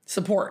their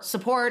support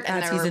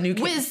and as he's a their new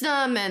king.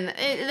 wisdom, and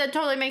that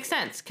totally makes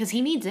sense because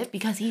he needs it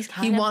because he's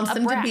kind He of wants a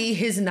them brat. to be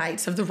his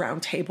knights of the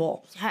round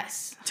table.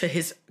 Yes. To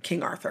his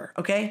King Arthur,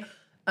 okay?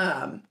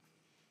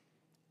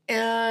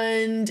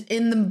 And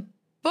in the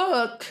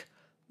book,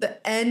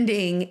 the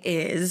ending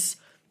is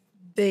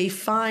they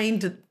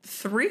find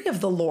 3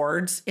 of the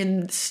lords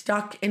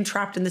stuck and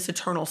trapped in this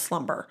eternal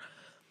slumber,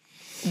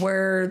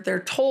 where they're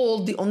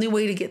told the only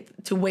way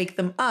to wake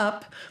them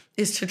up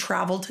is to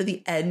travel to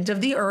the end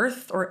of the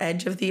earth or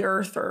edge of the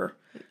earth, or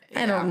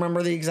I don't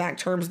remember the exact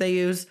terms they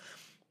use.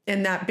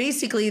 And that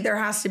basically there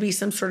has to be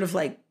some sort of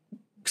like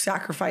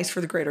sacrifice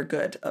for the greater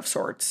good of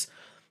sorts.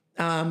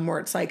 Where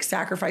it's like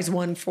sacrifice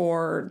one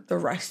for the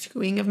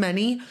rescuing of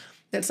many.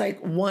 It's like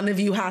one of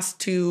you has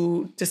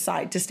to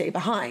decide to stay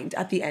behind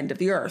at the end of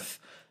the earth,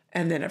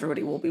 and then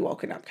everybody will be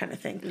woken up, kind of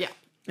thing. Yeah.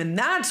 And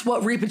that's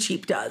what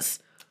Reepicheep does.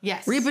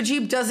 Yes.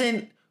 Reepicheep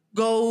doesn't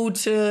go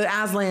to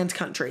Aslan's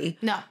country.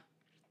 No.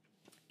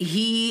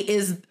 He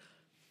is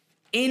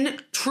in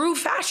true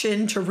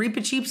fashion to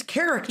Reepicheep's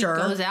character.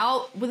 Goes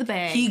out with a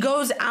bang. He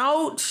goes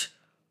out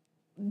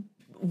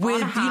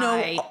with,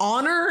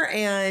 honor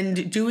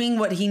and doing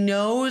what he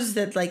knows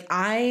that, like,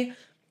 I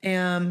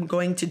am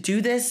going to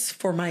do this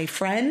for my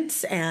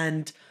friends.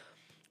 And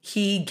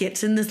he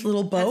gets in this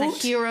little boat.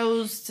 As a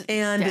hero's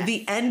and death.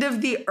 the end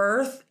of the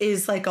earth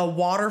is like a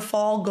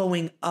waterfall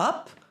going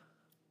up,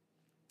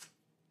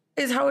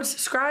 is how it's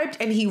described.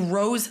 And he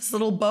rows his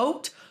little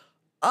boat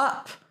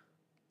up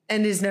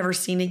and is never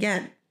seen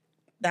again.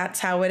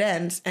 That's how it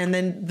ends. And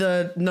then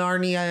the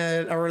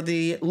Narnia or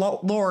the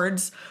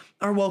lords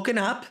are woken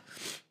up.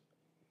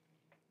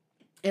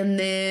 And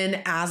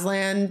then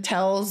Aslan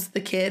tells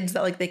the kids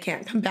that, like, they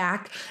can't come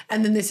back.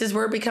 And then this is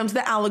where it becomes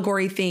the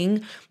allegory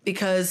thing,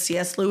 because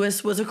C.S.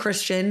 Lewis was a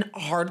Christian,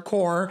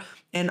 hardcore,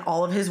 and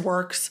all of his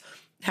works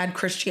had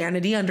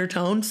Christianity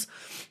undertones,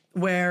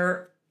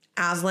 where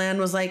Aslan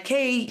was like,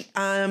 hey,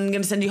 I'm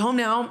going to send you home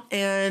now,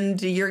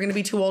 and you're going to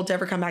be too old to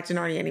ever come back to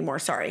Narnia anymore.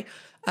 Sorry.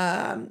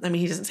 I mean,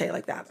 he doesn't say it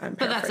like that. But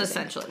that's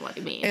essentially what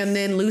he means. And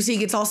then Lucy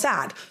gets all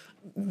sad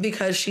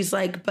because she's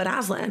like, but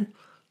Aslan,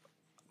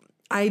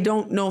 I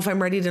don't know if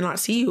I'm ready to not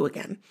see you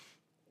again.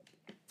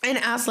 And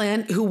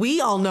Aslan, who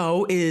we all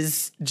know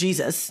is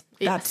Jesus,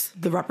 that's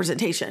the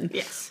representation.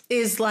 Yes.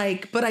 Is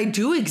like, but I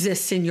do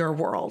exist in your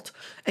world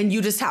and you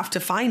just have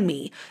to find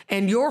me.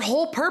 And your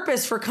whole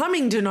purpose for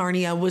coming to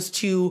Narnia was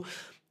to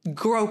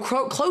grow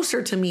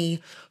closer to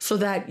me so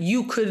that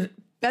you could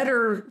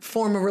better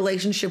form a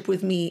relationship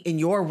with me in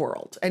your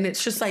world. And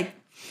it's just like,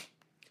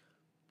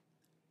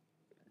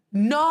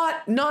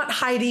 not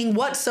hiding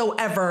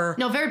whatsoever.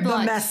 No, very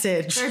blunt. The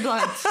message. Very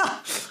blunt.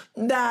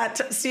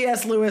 That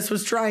C.S. Lewis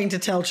was trying to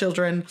tell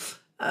children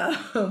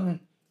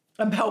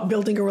about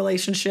building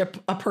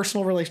a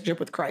personal relationship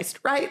with Christ,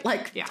 right?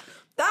 Like, yeah.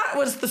 That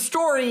was the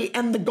story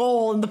and the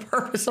goal and the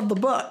purpose of the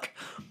book.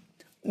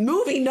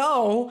 Movie,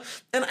 no.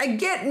 And I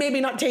get maybe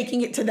not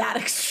taking it to that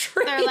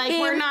extreme. They're like,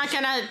 we're not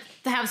going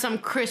to have some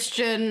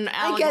Christian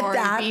allegory. I get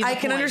that. Be the I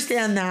can point.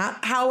 understand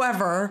that.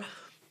 However,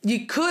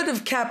 you could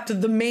have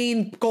kept the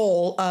main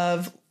goal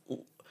of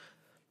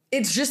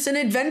it's just an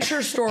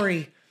adventure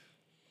story.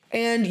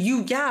 And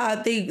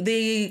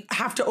they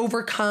have to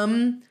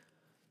overcome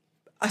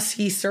a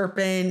sea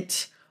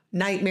serpent,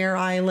 Nightmare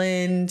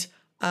Island,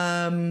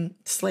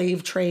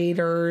 slave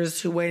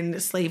traders when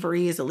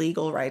slavery is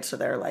illegal, right? So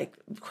they're like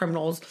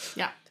criminals.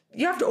 Yeah.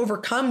 You have to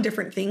overcome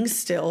different things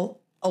still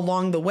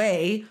along the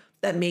way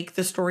that make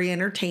the story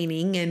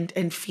entertaining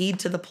and feed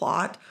to the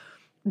plot.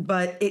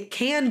 But it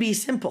can be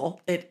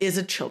simple. It is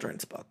a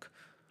children's book.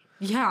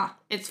 Yeah,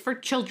 it's for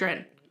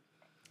children.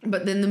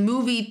 But then the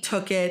movie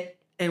took it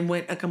and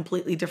went a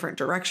completely different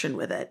direction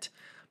with it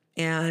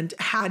and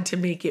had to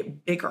make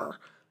it bigger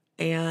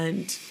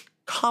and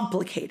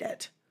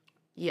complicated.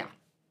 Yeah.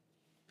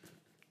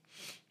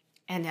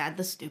 And add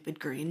the stupid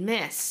green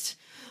mist.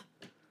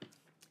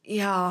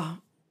 Yeah,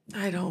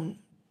 I don't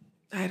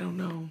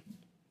know.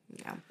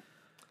 Yeah.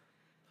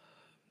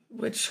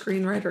 Which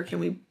screenwriter can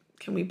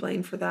we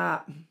blame for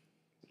that?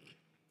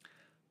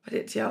 But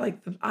it's, yeah,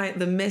 like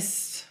the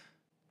mist.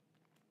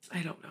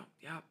 I don't know.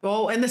 Yeah.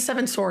 Oh, and the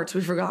Seven Swords,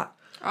 we forgot.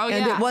 Oh,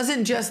 and yeah. it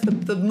wasn't just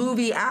the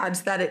movie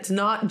adds that it's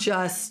not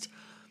just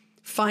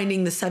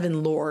finding the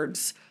seven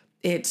lords.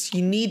 It's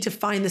you need to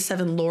find the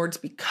seven lords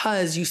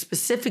because you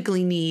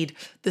specifically need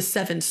the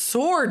seven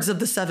swords of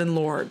the seven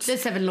lords. The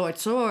seven lord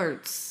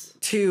swords.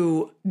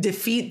 To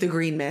defeat the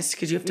green mist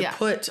because you have to Yeah.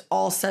 put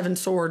all seven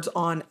swords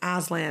on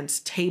Aslan's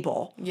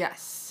table.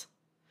 Yes.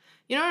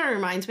 You know what it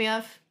reminds me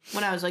of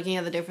when I was looking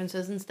at the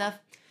differences and stuff?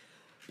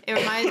 It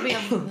reminds me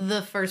of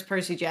the first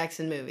Percy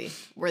Jackson movie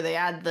where they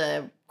add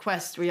the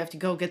quest where you have to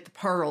go get the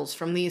pearls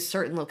from these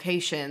certain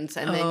locations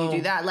and then you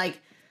do that. Like,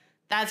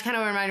 that's kind of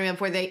what it reminded me of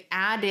where they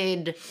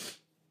added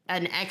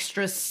an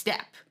extra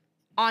step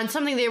on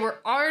something they were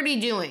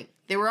already doing.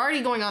 They were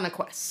already going on a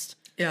quest.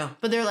 Yeah.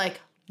 But they're like,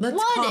 Let's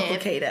what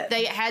complicate if it.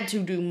 they had to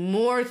do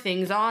more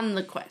things on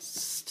the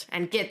quest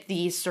and get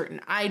these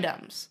certain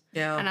items?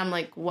 Yeah. And I'm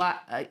like,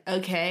 what?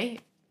 Okay,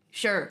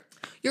 sure.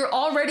 You're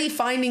already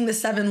finding the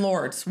seven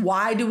lords.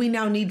 Why do we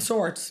now need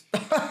swords?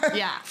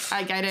 Yeah,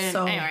 I didn't.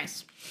 So-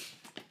 Anyways.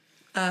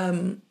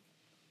 But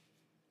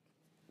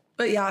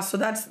yeah, so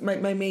that's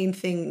my main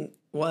thing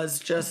was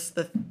just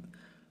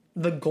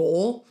the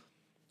goal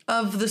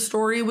of the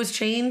story was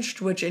changed,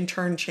 which in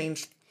turn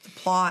changed the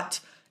plot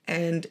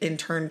and in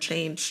turn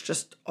changed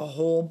just a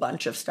whole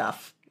bunch of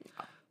stuff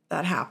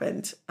that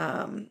happened.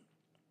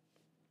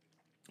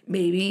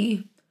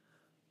 Maybe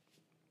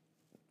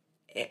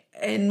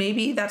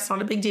that's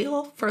not a big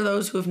deal for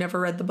those who have never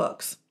read the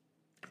books.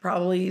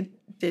 Probably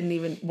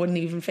wouldn't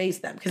even phase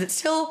them because it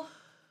still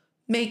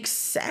makes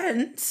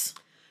sense.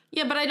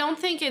 Yeah, but I don't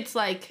think it's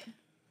like,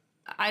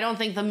 I don't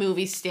think the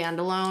movie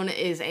standalone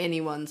is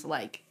anyone's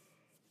like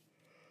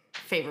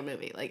favorite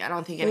movie. Like, I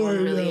don't think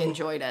anyone really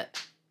enjoyed it.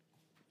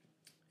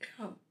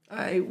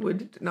 I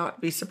would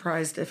not be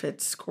surprised if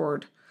it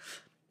scored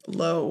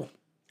low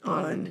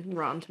on,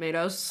 Rotten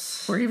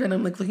Tomatoes. or even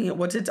I'm like looking at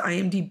what's its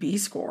IMDb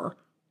score,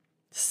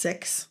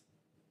 6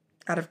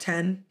 out of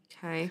 10.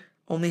 Okay.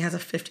 Only has a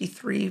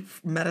 53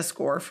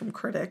 Metascore from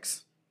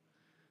critics.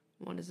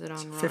 What is it on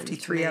Rotten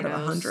 53 out of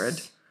Tomatoes?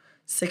 100.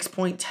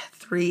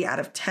 6.3 out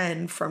of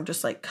 10 from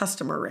just like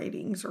customer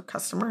ratings or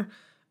customer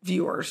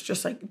viewers,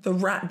 just like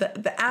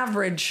the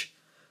average,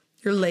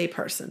 your lay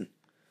person.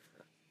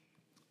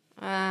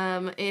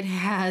 It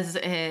has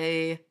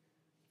a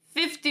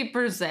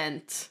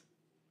 50%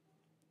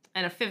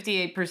 and a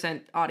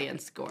 58%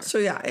 audience score. So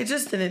yeah, it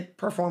just didn't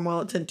perform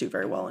well. It didn't do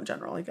very well in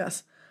general, I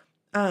guess.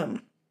 Okay,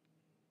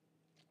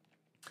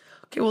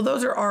 well,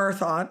 those are our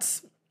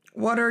thoughts.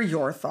 What are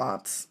your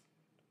thoughts?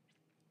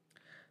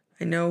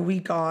 I know we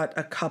got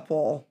a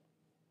couple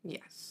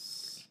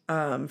Yes.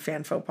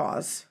 fan faux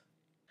pas.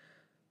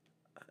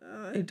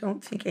 I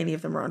don't think any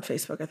of them are on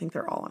Facebook. I think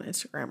they're all on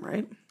Instagram,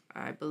 right?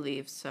 I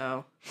believe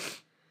so.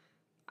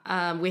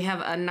 We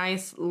have a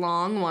nice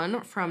long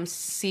one from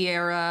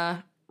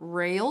Sierra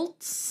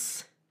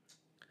Railts.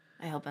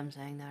 I hope I'm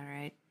saying that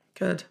right.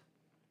 Good.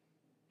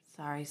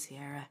 Sorry,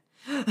 Sierra.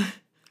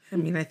 I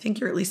mean, I think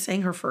you're at least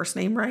saying her first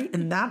name right,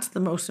 and that's the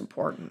most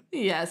important.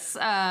 Yes.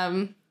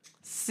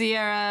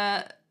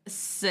 Sierra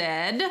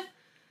said,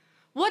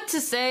 what to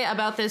say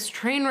about this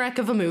train wreck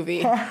of a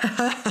movie?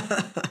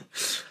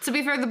 To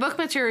be fair, the book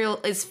material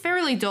is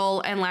fairly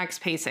dull and lacks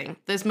pacing.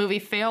 This movie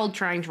failed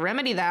trying to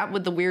remedy that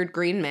with the weird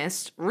green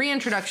mist,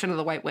 reintroduction of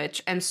the White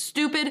Witch, and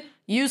stupid,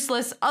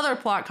 useless other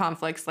plot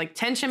conflicts like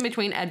tension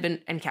between Edmund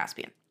and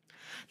Caspian.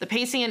 The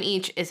pacing in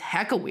each is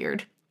hecka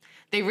weird.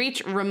 They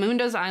reach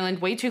Ramunda's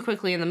island way too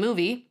quickly in the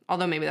movie,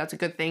 although maybe that's a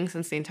good thing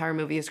since the entire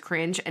movie is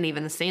cringe and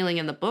even the sailing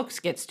in the books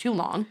gets too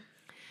long.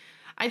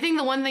 I think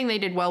the one thing they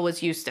did well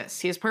was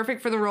Eustace. He is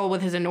perfect for the role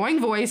with his annoying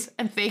voice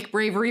and fake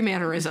bravery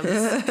mannerisms.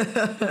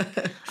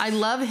 I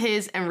love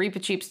his and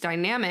Reepicheep's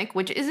dynamic,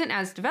 which isn't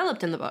as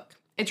developed in the book.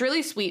 It's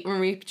really sweet when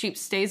Reepicheep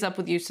stays up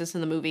with Eustace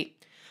in the movie.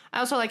 I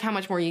also like how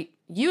much more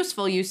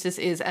useful Eustace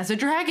is as a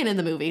dragon in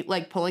the movie,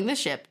 like pulling the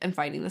ship and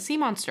fighting the sea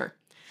monster.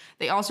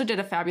 They also did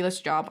a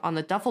fabulous job on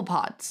the duffel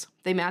pods.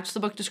 They matched the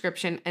book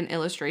description and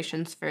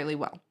illustrations fairly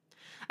well.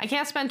 I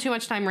can't spend too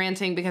much time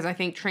ranting because I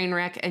think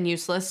Trainwreck and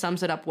Useless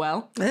sums it up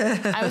well.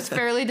 I was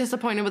fairly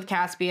disappointed with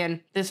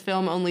Caspian. This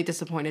film only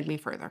disappointed me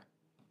further.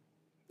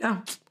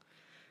 Yeah.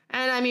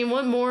 And I mean,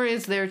 what more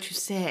is there to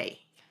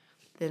say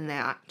than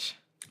that?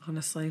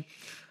 Honestly.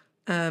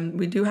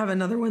 We do have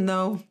another one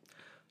though.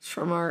 It's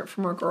from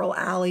our girl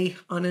Allie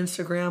on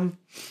Instagram.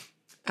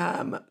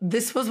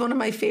 This was one of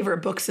my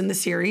favorite books in the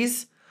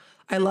series.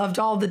 I loved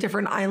all the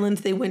different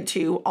islands they went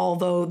to,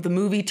 although the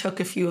movie took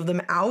a few of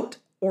them out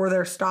or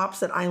their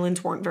stops at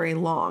islands weren't very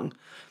long.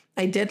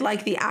 I did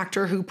like the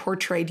actor who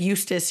portrayed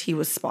Eustace. He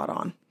was spot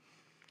on.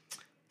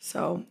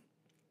 So,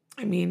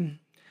 I mean,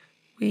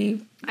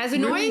 as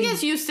annoying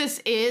as Eustace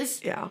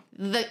is, yeah,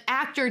 the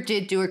actor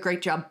did do a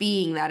great job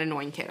being that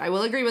annoying kid. I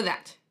will agree with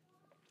that.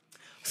 I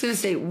was going to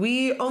say,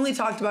 we only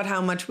talked about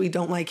how much we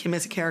don't like him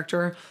as a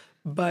character,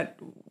 but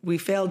we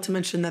failed to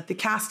mention that the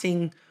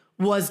casting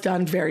was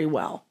done very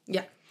well.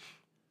 Yeah.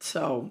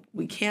 So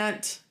we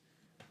can't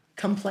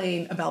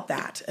complain about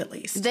that, at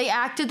least. They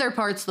acted their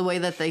parts the way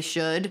that they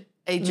should.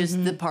 It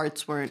just, the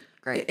parts weren't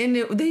great. And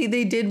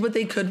they did what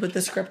they could with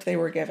the script they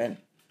were given.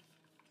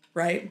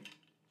 Right?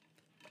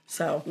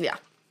 So. Yeah.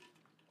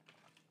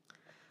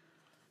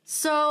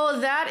 So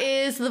that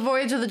is the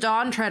Voyage of the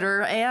Dawn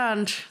Treader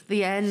and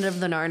the end of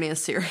the Narnia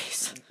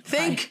series.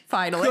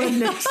 Finally.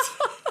 Goodness.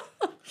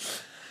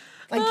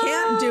 I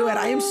can't do it.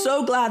 I am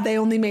so glad they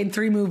only made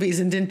 3 movies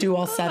and didn't do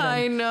all 7.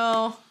 I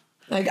know.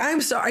 Like,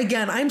 I'm sorry.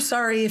 Again, I'm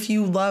sorry if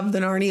you love the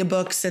Narnia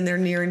books and they're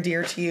near and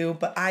dear to you,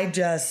 but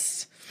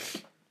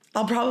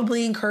I'll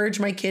probably encourage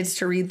my kids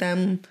to read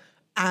them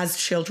as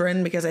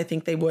children because I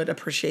think they would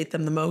appreciate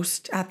them the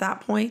most at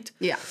that point.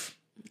 Yeah.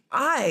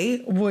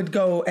 I would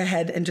go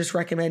ahead and just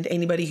recommend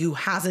anybody who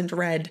hasn't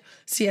read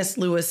C.S.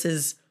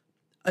 Lewis's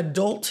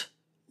adult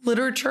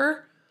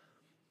literature.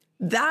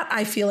 That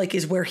I feel like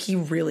is where he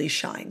really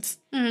shines.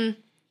 Mm-hmm.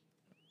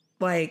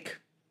 Like,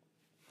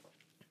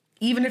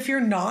 even if you're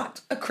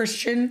not a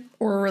Christian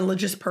or a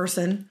religious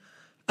person,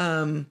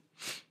 I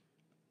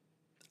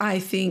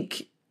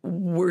think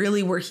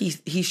really where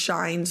he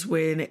shines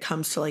when it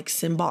comes to like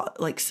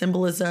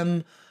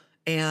symbolism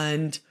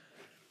and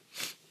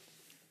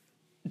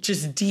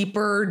just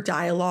deeper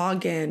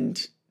dialogue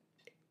and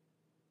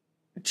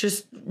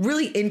just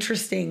really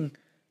interesting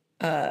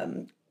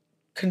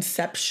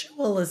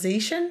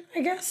conceptualization,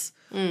 I guess,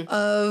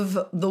 of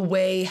the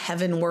way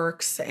heaven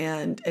works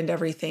and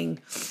everything.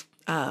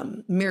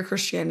 Mere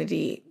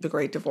Christianity, The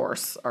Great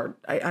Divorce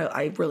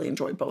I really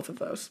enjoyed both of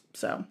those.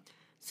 So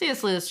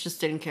C.S. Lewis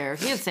just didn't care.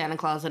 He had Santa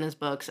Claus in his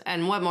books,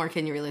 and what more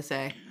can you really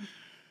say?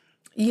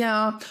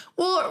 Yeah.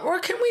 Well, or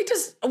can we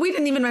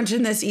didn't even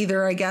mention this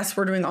either. I guess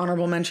we're doing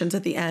honorable mentions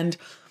at the end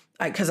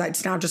because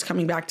it's now just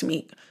coming back to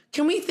me.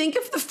 Can we think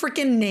of the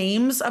freaking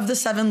names of the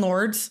 7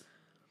 lords?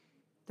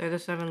 They're the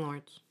 7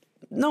 lords.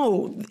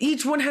 No,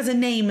 each one has a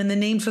name, and the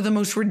names are the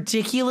most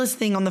ridiculous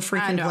thing on the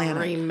freaking I don't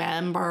planet.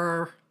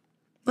 remember.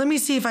 Let me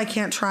see if I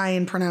can't try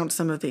and pronounce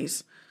some of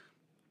these.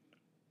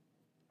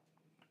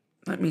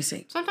 Let me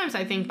see. Sometimes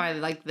I think by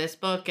like this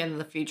book and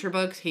the future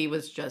books, he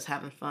was just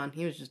having fun.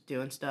 He was just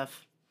doing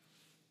stuff.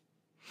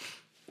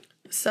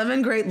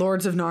 7 great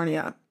lords of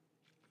Narnia.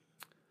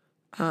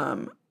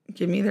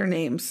 Give me their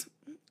names.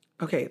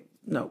 Okay,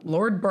 no.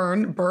 Lord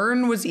Byrne.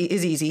 Byrne is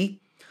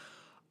easy.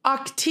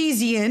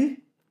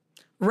 Octesian.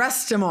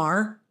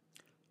 Restamar.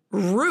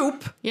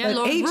 Roop. Yeah,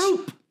 Lord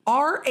Roop.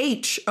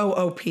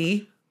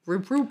 R-H-O-O-P.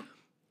 Roop.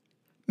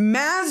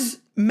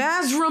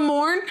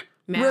 Mazramorn.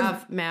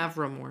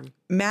 Mavramorn.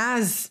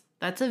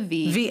 That's a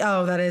V.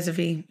 Oh, that is a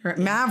V. Right.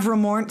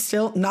 Mavramorn.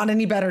 Still not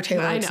any better,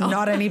 Taylor. I know. It's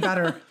not any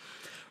better.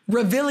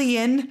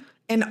 Revillion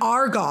and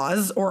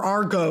Argos or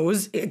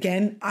Argos.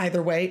 Again,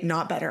 either way,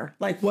 not better.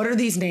 Like, what are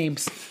these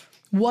names?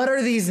 What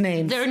are these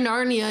names? They're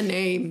Narnia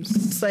names.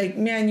 It's like,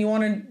 man, you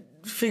want to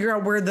figure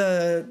out where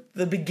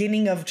the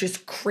beginning of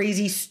just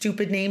crazy,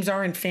 stupid names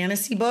are in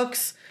fantasy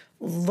books?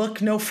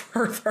 Look no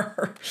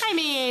further. I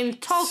mean,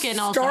 Tolkien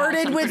also started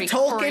has some with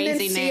Tolkien and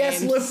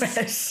C.S. names.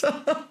 Lewis.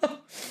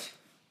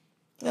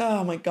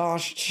 Oh my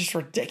gosh, it's just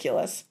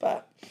ridiculous.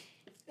 But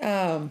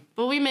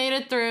we made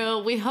it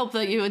through. We hope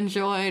that you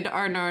enjoyed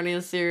our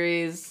Narnia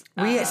series.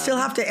 We still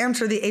have to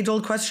answer the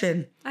age-old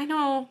question. I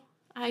know.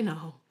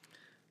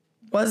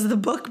 Was the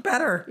book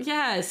better?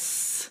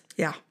 Yes.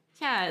 Yeah.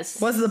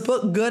 Yes. Was the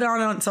book good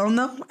on its own,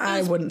 though?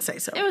 I wouldn't say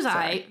so. It was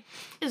Sorry.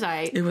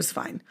 aight. It was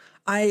fine.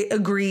 I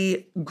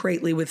agree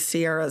greatly with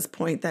Sierra's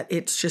point that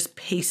it's just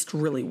paced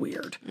really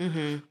weird.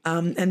 Mm-hmm.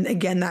 And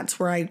again, that's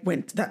where I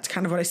went. That's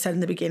kind of what I said in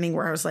the beginning,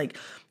 where I was like,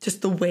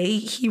 just the way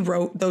he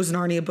wrote those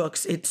Narnia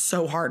books, it's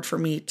so hard for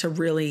me to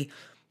really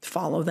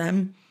follow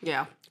them.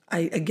 Yeah.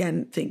 I,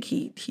 again, think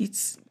he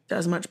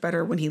does much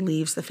better when he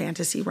leaves the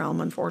fantasy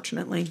realm,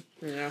 unfortunately.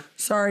 Yeah.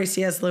 Sorry,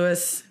 C.S.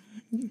 Lewis.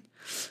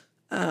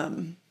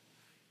 But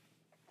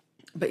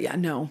yeah,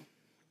 no.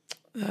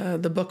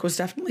 The book was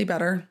definitely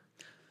better.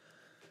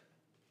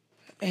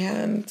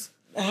 And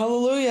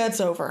hallelujah, it's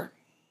over.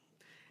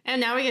 And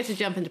now we get to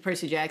jump into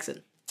Percy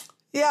Jackson.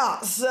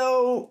 Yeah,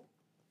 so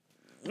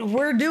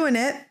we're doing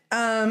it.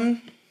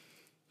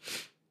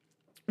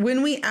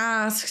 When we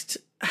asked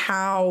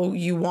how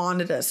you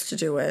wanted us to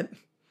do it,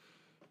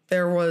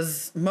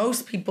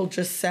 most people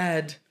just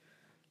said,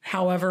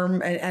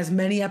 however, as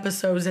many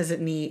episodes as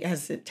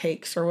it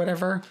takes or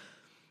whatever.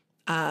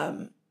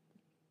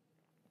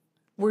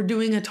 We're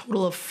doing a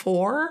total of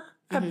 4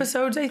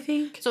 episodes, I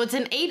think. So it's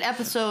an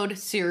 8-episode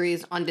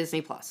series on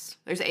Disney+.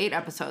 There's 8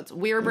 episodes.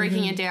 We're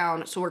breaking it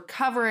down, so we're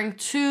covering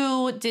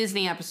 2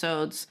 Disney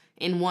episodes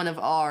in one of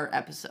our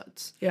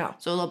episodes. Yeah.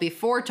 So there'll be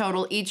 4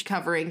 total, each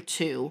covering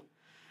 2.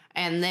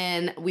 And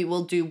then we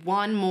will do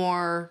one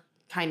more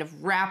kind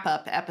of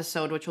wrap-up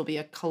episode, which will be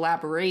a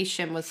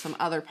collaboration with some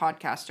other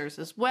podcasters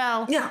as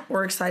well. Yeah,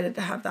 we're excited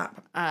to have that.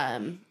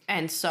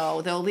 And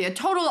so there'll be a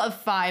total of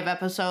 5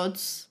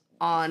 episodes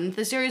on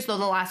the series, though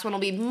the last one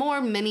will be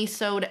more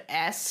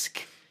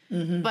mini-sode-esque,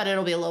 but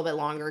it'll be a little bit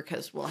longer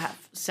because we'll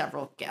have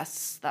several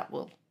guests that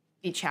we'll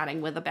be chatting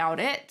with about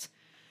it.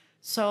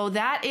 So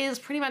that is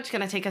pretty much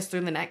going to take us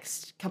through the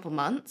next couple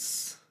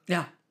months.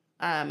 Yeah.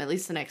 at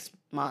least the next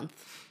month.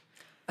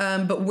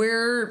 But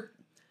we're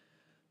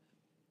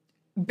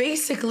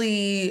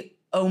basically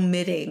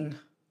omitting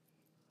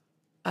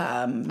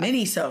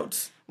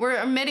minisodes. We're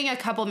omitting a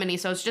couple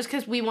minisodes just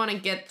because we want to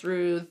get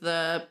through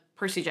the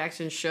Percy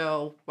Jackson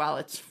show while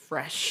it's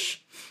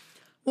fresh.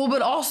 Well,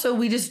 but also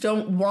we just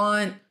don't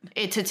want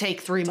it to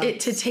take 3 months. It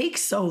to take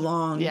so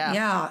long. Yeah.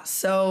 Yeah.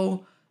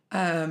 So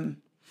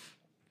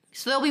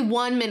there'll be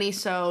one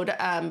minisode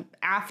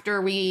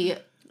after we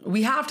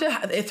have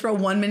to throw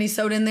one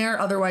minisode in there.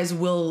 Otherwise,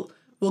 we'll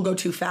go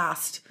too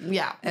fast.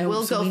 Yeah, and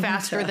we'll so go we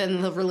faster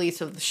than the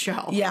release of the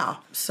show. Yeah.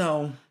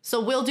 So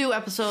we'll do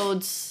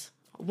episodes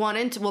 1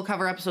 and 2. We'll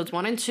cover episodes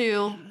 1 and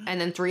 2, and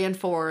then 3 and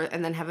 4,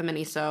 and then have a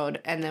minisode,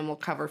 and then we'll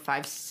cover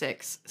 5,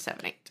 6,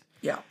 7, 8.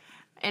 Yeah.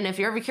 And if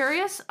you're ever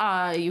curious,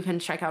 you can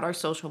check out our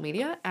social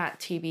media at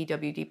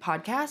TBWD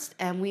Podcast,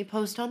 and we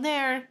post on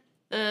there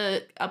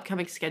the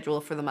upcoming schedule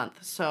for the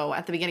month. So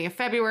at the beginning of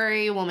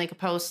February, we'll make a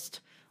post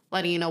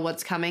letting you know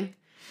what's coming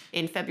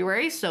in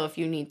February. So if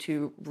you need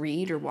to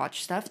read or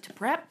watch stuff to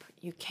prep,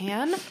 you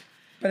can.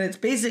 But it's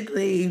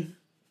basically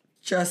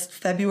just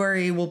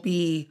February will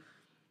be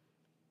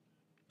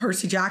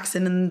Percy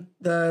Jackson and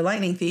the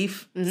Lightning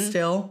Thief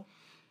still.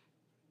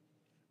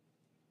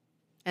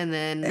 And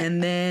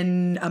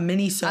then a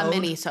minisode. A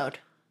minisode.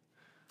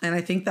 And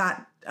I think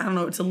that, I don't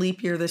know, it's a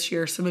leap year this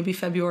year, so maybe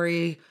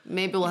February.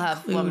 Maybe we'll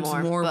have one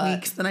more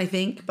weeks than I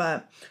think,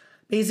 but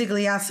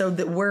basically, yeah. So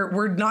that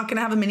we're not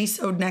gonna have a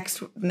minisode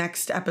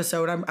next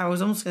episode. I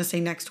was almost gonna say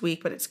next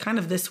week, but it's kind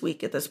of this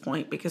week at this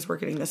point because we're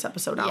getting this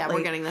episode out. Yeah, late.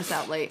 we're getting this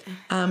out late.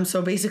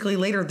 So basically,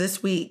 later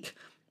this week,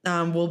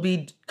 we'll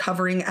be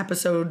covering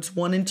episodes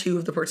 1 and 2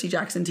 of the Percy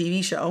Jackson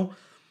TV show.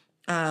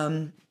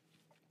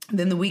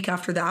 Then the week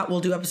after that,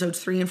 we'll do episodes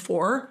 3 and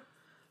 4.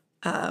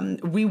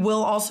 We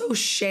will also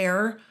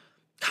share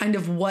kind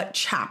of what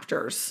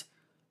chapters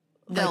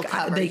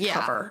they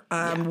cover.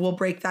 We'll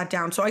break that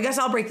down. So I guess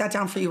I'll break that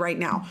down for you right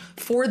now.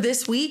 For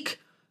this week,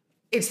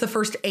 it's the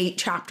first 8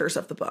 chapters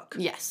of the book.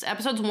 Yes,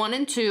 episodes 1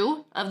 and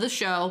 2 of the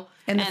show.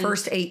 And the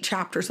first 8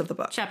 chapters of the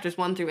book. Chapters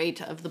 1 through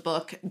 8 of the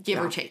book, give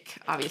or take,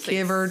 obviously.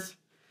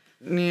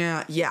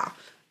 Yeah.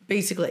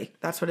 Basically,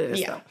 that's what it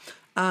is, though.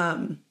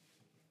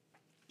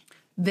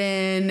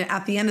 Then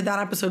at the end of that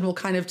episode, we'll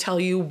kind of tell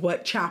you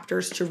what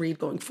chapters to read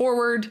going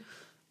forward.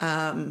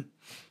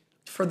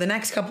 For the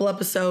next couple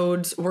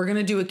episodes, we're going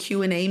to do a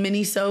Q&A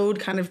mini-sode,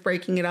 kind of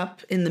breaking it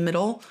up in the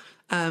middle.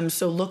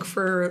 So look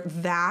for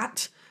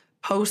that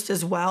post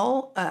as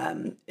well.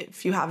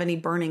 If you have any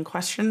burning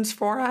questions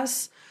for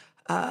us,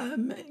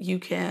 you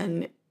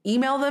can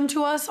email them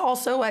to us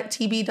also at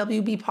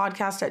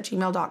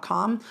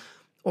tbwbpodcast@gmail.com,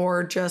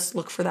 or just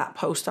look for that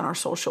post on our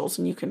socials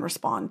and you can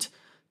respond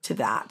to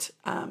that.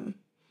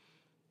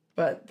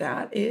 But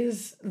that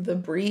is the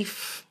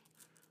brief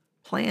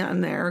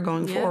plan there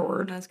going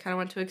forward. That's kind of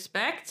what to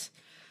expect.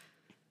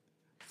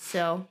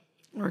 So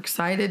we're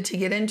excited to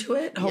get into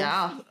it.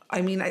 Yeah.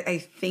 I mean, I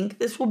think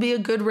this will be a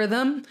good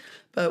rhythm,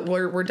 but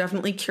we're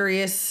definitely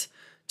curious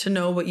to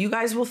know what you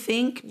guys will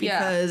think,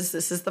 because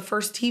this is the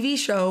first TV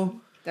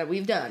show that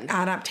we've done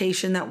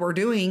adaptation that we're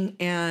doing.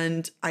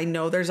 And I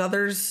know there's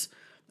others,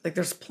 like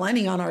there's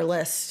plenty on our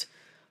list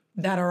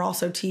that are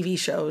also TV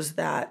shows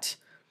that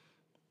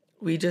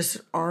we just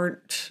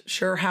aren't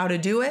sure how to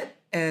do it.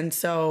 And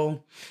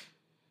so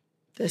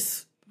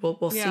this,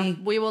 we'll see.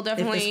 We will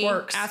definitely if this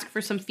works. ask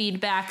for some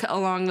feedback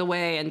along the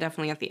way, and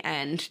definitely at the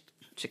end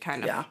to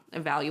kind of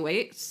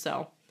evaluate.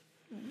 So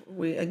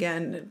we,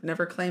 again,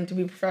 never claim to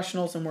be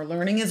professionals, and we're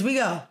learning as we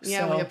go.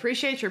 Yeah, so we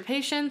appreciate your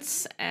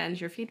patience and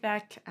your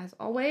feedback as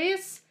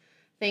always.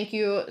 Thank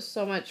you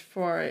so much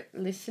for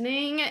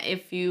listening.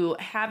 If you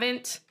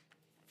haven't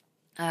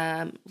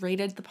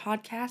rated the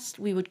podcast,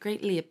 we would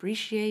greatly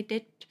appreciate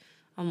it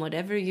on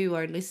whatever you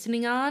are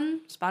listening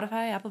on,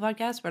 Spotify, Apple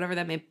Podcasts, whatever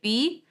that may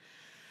be.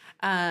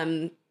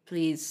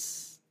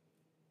 Please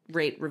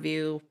rate,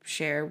 review,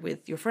 share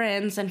with your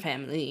friends and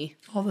family.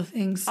 All the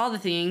things. All the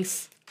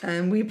things.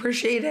 And we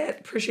appreciate it.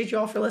 Appreciate you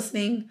all for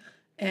listening,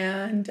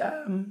 and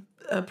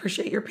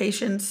appreciate your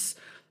patience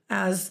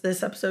as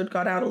this episode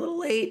got out a little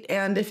late,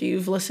 and if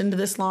you've listened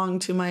this long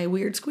to my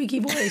weird squeaky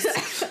voice.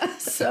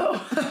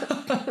 So,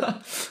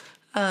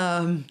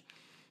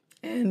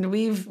 and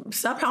we've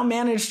somehow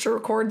managed to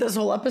record this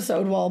whole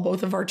episode while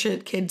both of our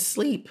kids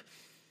sleep.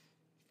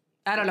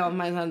 I don't know if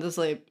my son's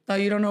asleep. Oh,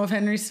 you don't know if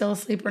Henry's still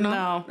asleep or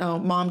not? No. Oh,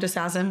 Mom just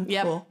has him?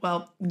 Yep. Cool.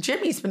 Well,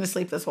 Jimmy's been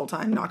asleep this whole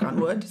time, knock on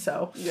wood,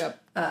 so.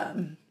 Yep.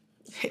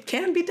 It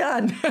can be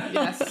done.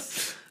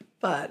 Yes.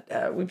 But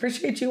we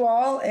appreciate you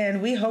all,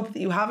 and we hope that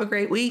you have a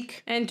great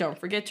week. And don't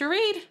forget to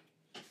read.